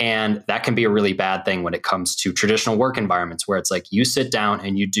 and that can be a really bad thing when it comes to traditional work environments where it's like you sit down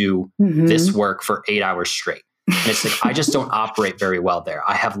and you do this work for 8 hours straight. And it's like, I just don't operate very well there.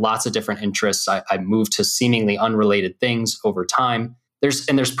 I have lots of different interests. I move to seemingly unrelated things over time.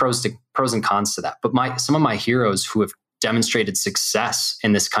 there's pros and cons to that. But some of my heroes who have demonstrated success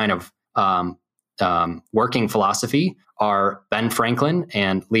in this kind of working philosophy are Ben Franklin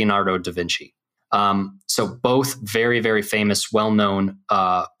and Leonardo da Vinci. So both very, very famous, well-known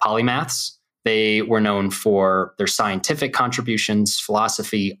polymaths. They were known for their scientific contributions,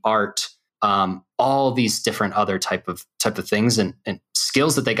 philosophy, art, all these different other type of things and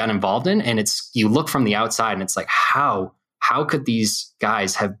skills that they got involved in. And you look from the outside and it's like, how could these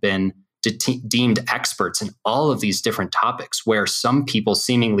guys have been deemed experts in all of these different topics, where some people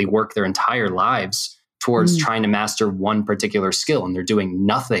seemingly work their entire lives towards trying to master one particular skill, and they're doing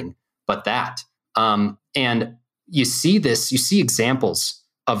nothing but that. And you see examples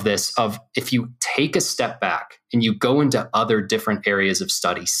of this, of if you take a step back and you go into other different areas of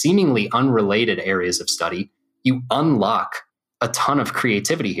study, seemingly unrelated areas of study, you unlock a ton of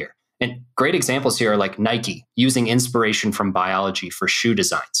creativity here. And great examples here are like Nike using inspiration from biology for shoe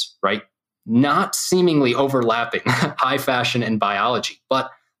designs, right? Not seemingly overlapping high fashion and biology,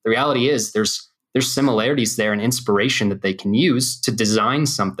 but the reality is there's similarities there and inspiration that they can use to design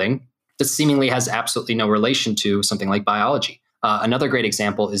something that seemingly has absolutely no relation to something like biology. Another great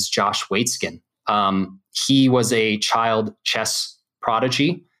example is Josh Waitzkin. He was a child chess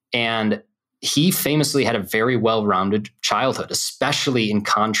prodigy, and he famously had a very well-rounded childhood, especially in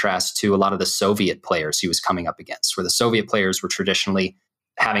contrast to a lot of the Soviet players he was coming up against, where the Soviet players were traditionally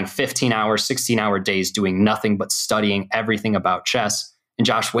having 15-hour, 16-hour days doing nothing but studying everything about chess. And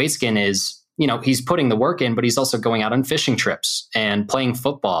Josh Waitzkin is, he's putting the work in, but he's also going out on fishing trips and playing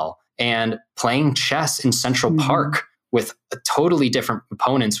football and playing chess in Central Park with totally different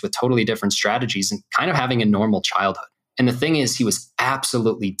opponents, with totally different strategies, and kind of having a normal childhood. And the thing is, he was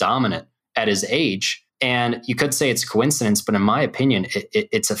absolutely dominant at his age. And you could say it's coincidence, but in my opinion,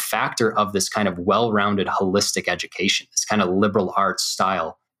 it's a factor of this kind of well-rounded holistic education, this kind of liberal arts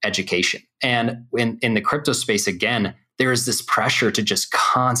style education. And in the crypto space, again, there is this pressure to just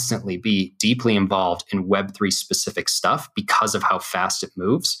constantly be deeply involved in Web3 specific stuff because of how fast it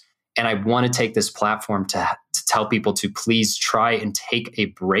moves. And I want to take this platform to tell people to please try and take a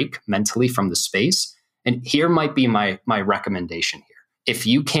break mentally from the space. And here might be my recommendation here. If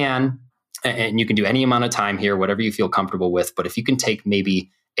you can, and you can do any amount of time here, whatever you feel comfortable with, but if you can take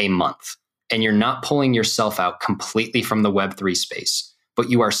maybe a month and you're not pulling yourself out completely from the Web3 space, but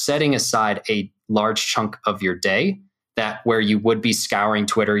you are setting aside a large chunk of your day where you would be scouring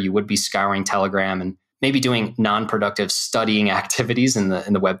Twitter, you would be scouring Telegram, and maybe doing non-productive studying activities in the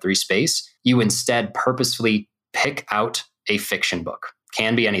Web3 space, you instead purposefully pick out a fiction book.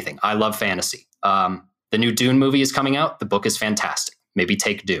 Can be anything. I love fantasy. The new Dune movie is coming out. The book is fantastic. Maybe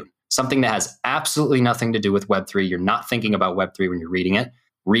take Dune. Something that has absolutely nothing to do with Web3. You're not thinking about Web3 when you're reading it.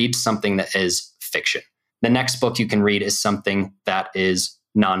 Read something that is fiction. The next book you can read is something that is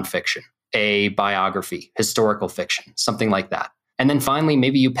nonfiction, a biography, historical fiction, something like that. And then finally,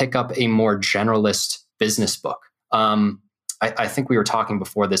 maybe you pick up a more generalist business book. I think we were talking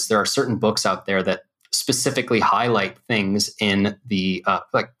before this. There are certain books out there that specifically highlight things in the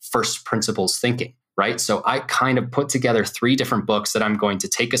like first principles thinking, right? So I kind of put together 3 different books that I'm going to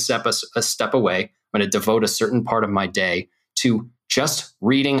take a step away. I'm going to devote a certain part of my day to just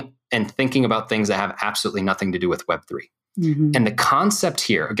reading and thinking about things that have absolutely nothing to do with Web3. And the concept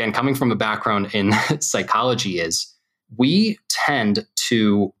here, again, coming from a background in psychology, is we tend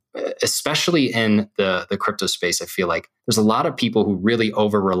to, especially in the crypto space, I feel like there's a lot of people who really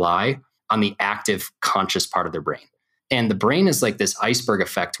over-rely on the active conscious part of their brain. And the brain is like this iceberg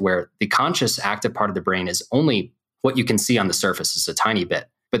effect where the conscious active part of the brain is only what you can see on the surface, is a tiny bit.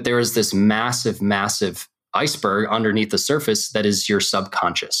 But there is this massive, massive iceberg underneath the surface that is your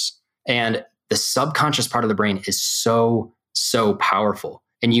subconscious. And the subconscious part of the brain is so, so powerful.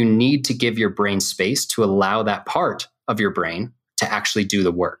 And you need to give your brain space to allow that part of your brain to actually do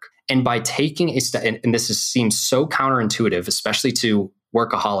the work. And by taking a step, and this seems so counterintuitive, especially to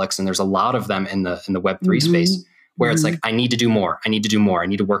workaholics, and there's a lot of them in the Web3 space, where it's like, I need to do more, I need to do more, I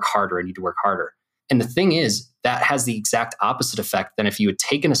need to work harder, I need to work harder. And the thing is, that has the exact opposite effect than if you had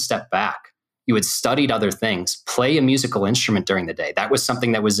taken a step back, you had studied other things, play a musical instrument during the day. That was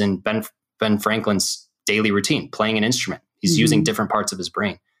something that was in Ben Franklin's daily routine, playing an instrument. He's using different parts of his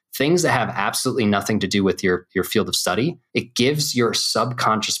brain. Things that have absolutely nothing to do with your field of study. It gives your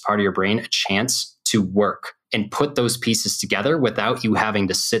subconscious part of your brain a chance to work and put those pieces together without you having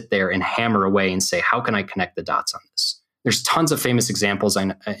to sit there and hammer away and say, how can I connect the dots on this? There's tons of famous examples.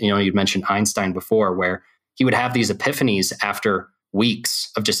 You'd mentioned Einstein before, where he would have these epiphanies after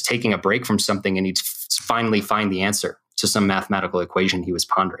weeks of just taking a break from something, and he'd finally find the answer. to some mathematical equation he was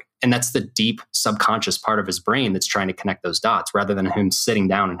pondering. And that's the deep subconscious part of his brain that's trying to connect those dots rather than him sitting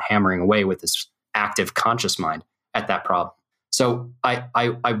down and hammering away with his active conscious mind at that problem. So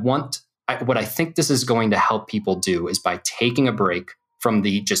what I think this is going to help people do is by taking a break from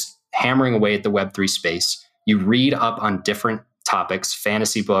the just hammering away at the Web3 space, you read up on different topics,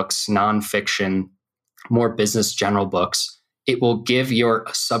 fantasy books, nonfiction, more business general books. It will give your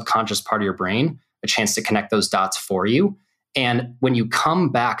subconscious part of your brain a chance to connect those dots for you. And when you come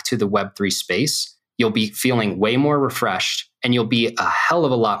back to the Web3 space, you'll be feeling way more refreshed and you'll be a hell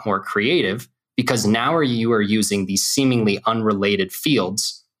of a lot more creative because now you are using these seemingly unrelated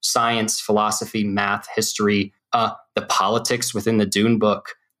fields, science, philosophy, math, history, the politics within the Dune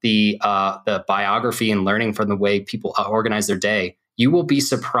book, the biography and learning from the way people organize their day. You will be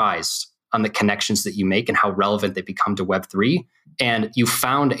surprised on the connections that you make and how relevant they become to Web3. And you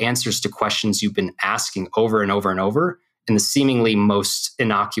found answers to questions you've been asking over and over and over in the seemingly most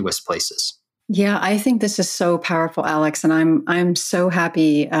innocuous places. Yeah, I think this is so powerful, Alex. And I'm so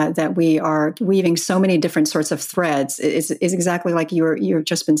happy that we are weaving so many different sorts of threads. It's exactly like you've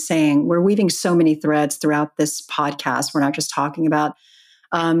just been saying. We're weaving so many threads throughout this podcast. We're not just talking about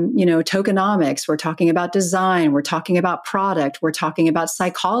tokenomics. We're talking about design. We're talking about product. We're talking about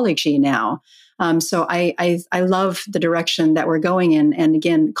psychology now. So I love the direction that we're going in. And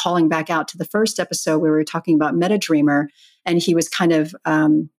again, calling back out to the first episode, we were talking about MetaDreamer, and he was kind of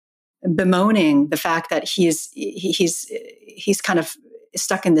bemoaning the fact that he's kind of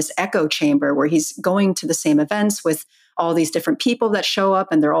stuck in this echo chamber where he's going to the same events with all these different people that show up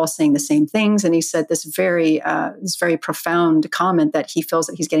and they're all saying the same things. And he said this very profound comment that he feels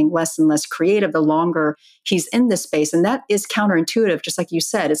that he's getting less and less creative the longer he's in this space. And that is counterintuitive, just like you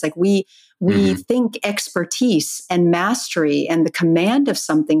said. It's like we think expertise and mastery and the command of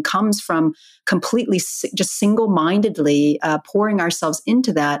something comes from completely just single-mindedly pouring ourselves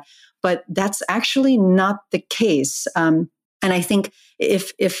into that. But that's actually not the case. And I think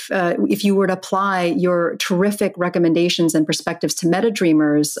if you were to apply your terrific recommendations and perspectives to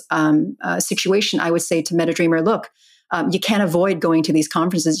MetaDreamer's situation, I would say to MetaDreamer, look, you can't avoid going to these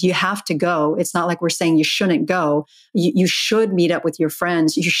conferences. You have to go. It's not like we're saying you shouldn't go. You should meet up with your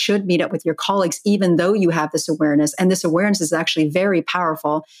friends. You should meet up with your colleagues, even though you have this awareness. And this awareness is actually very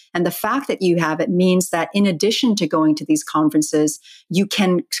powerful. And the fact that you have it means that in addition to going to these conferences, you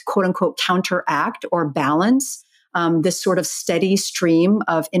can, quote unquote, counteract or balance this sort of steady stream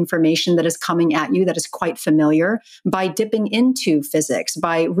of information that is coming at you that is quite familiar by dipping into physics,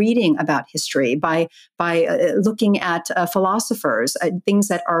 by reading about history, by looking at philosophers, things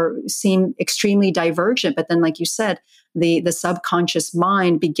that seem extremely divergent. But then, like you said, the subconscious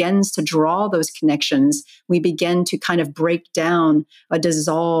mind begins to draw those connections. We begin to kind of break down,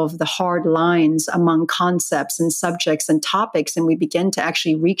 dissolve the hard lines among concepts and subjects and topics, and we begin to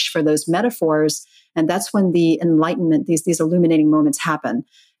actually reach for those metaphors. And that's when the enlightenment, these illuminating moments happen.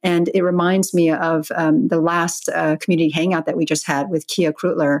 And it reminds me of the last community hangout that we just had with Kia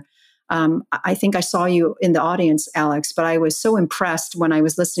Krutler. I think I saw you in the audience, Alex, but I was so impressed when I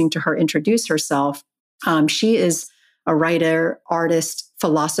was listening to her introduce herself. She is a writer, artist,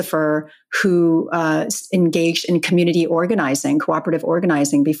 philosopher who engaged in community organizing, cooperative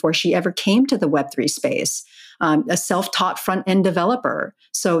organizing before she ever came to the Web3 space. A self-taught front-end developer.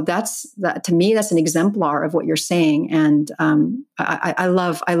 So to me, that's an exemplar of what you're saying. And I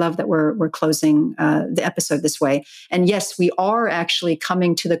love that we're closing the episode this way. And yes, we are actually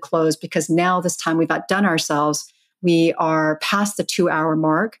coming to the close because now this time we've outdone ourselves. We are past the 2-hour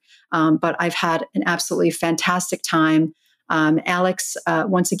mark, but I've had an absolutely fantastic time. Alex,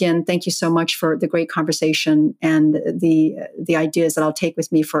 once again, thank you so much for the great conversation and the ideas that I'll take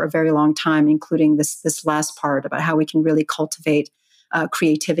with me for a very long time, including this last part about how we can really cultivate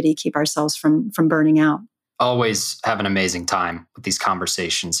creativity, keep ourselves from burning out. Always have an amazing time with these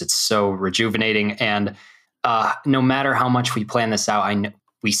conversations. It's so rejuvenating. And no matter how much we plan this out,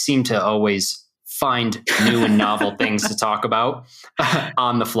 we seem to always find new and novel things to talk about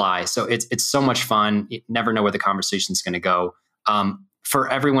on the fly. So it's so much fun. You never know where the conversation is going to go. For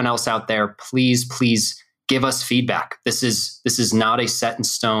everyone else out there, please give us feedback. This is not a set in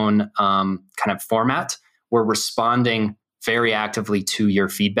stone kind of format. We're responding very actively to your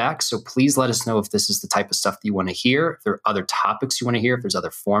feedback. So please let us know if this is the type of stuff that you want to hear, if there are other topics you want to hear, if there's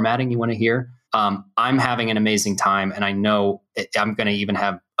other formatting you want to hear. I'm having an amazing time, and I know I'm going to even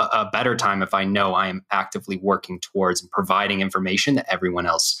have a better time if I know I am actively working towards and providing information that everyone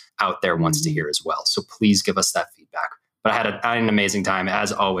else out there wants to hear as well. So please give us that feedback. But I had an amazing time,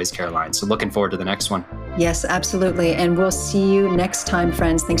 as always, Caroline. So looking forward to the next one. Yes, absolutely. And we'll see you next time,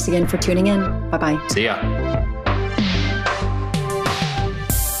 friends. Thanks again for tuning in. Bye-bye. See ya.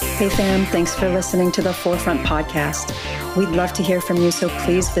 Hey fam, thanks for listening to the Forefront podcast. We'd love to hear from you, so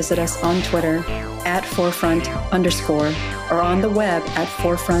please visit us on Twitter @forefront_, or on the web at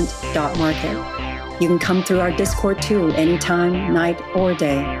forefront.market. You can come through our Discord too, anytime, night or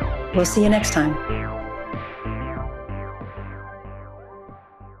day. We'll see you next time.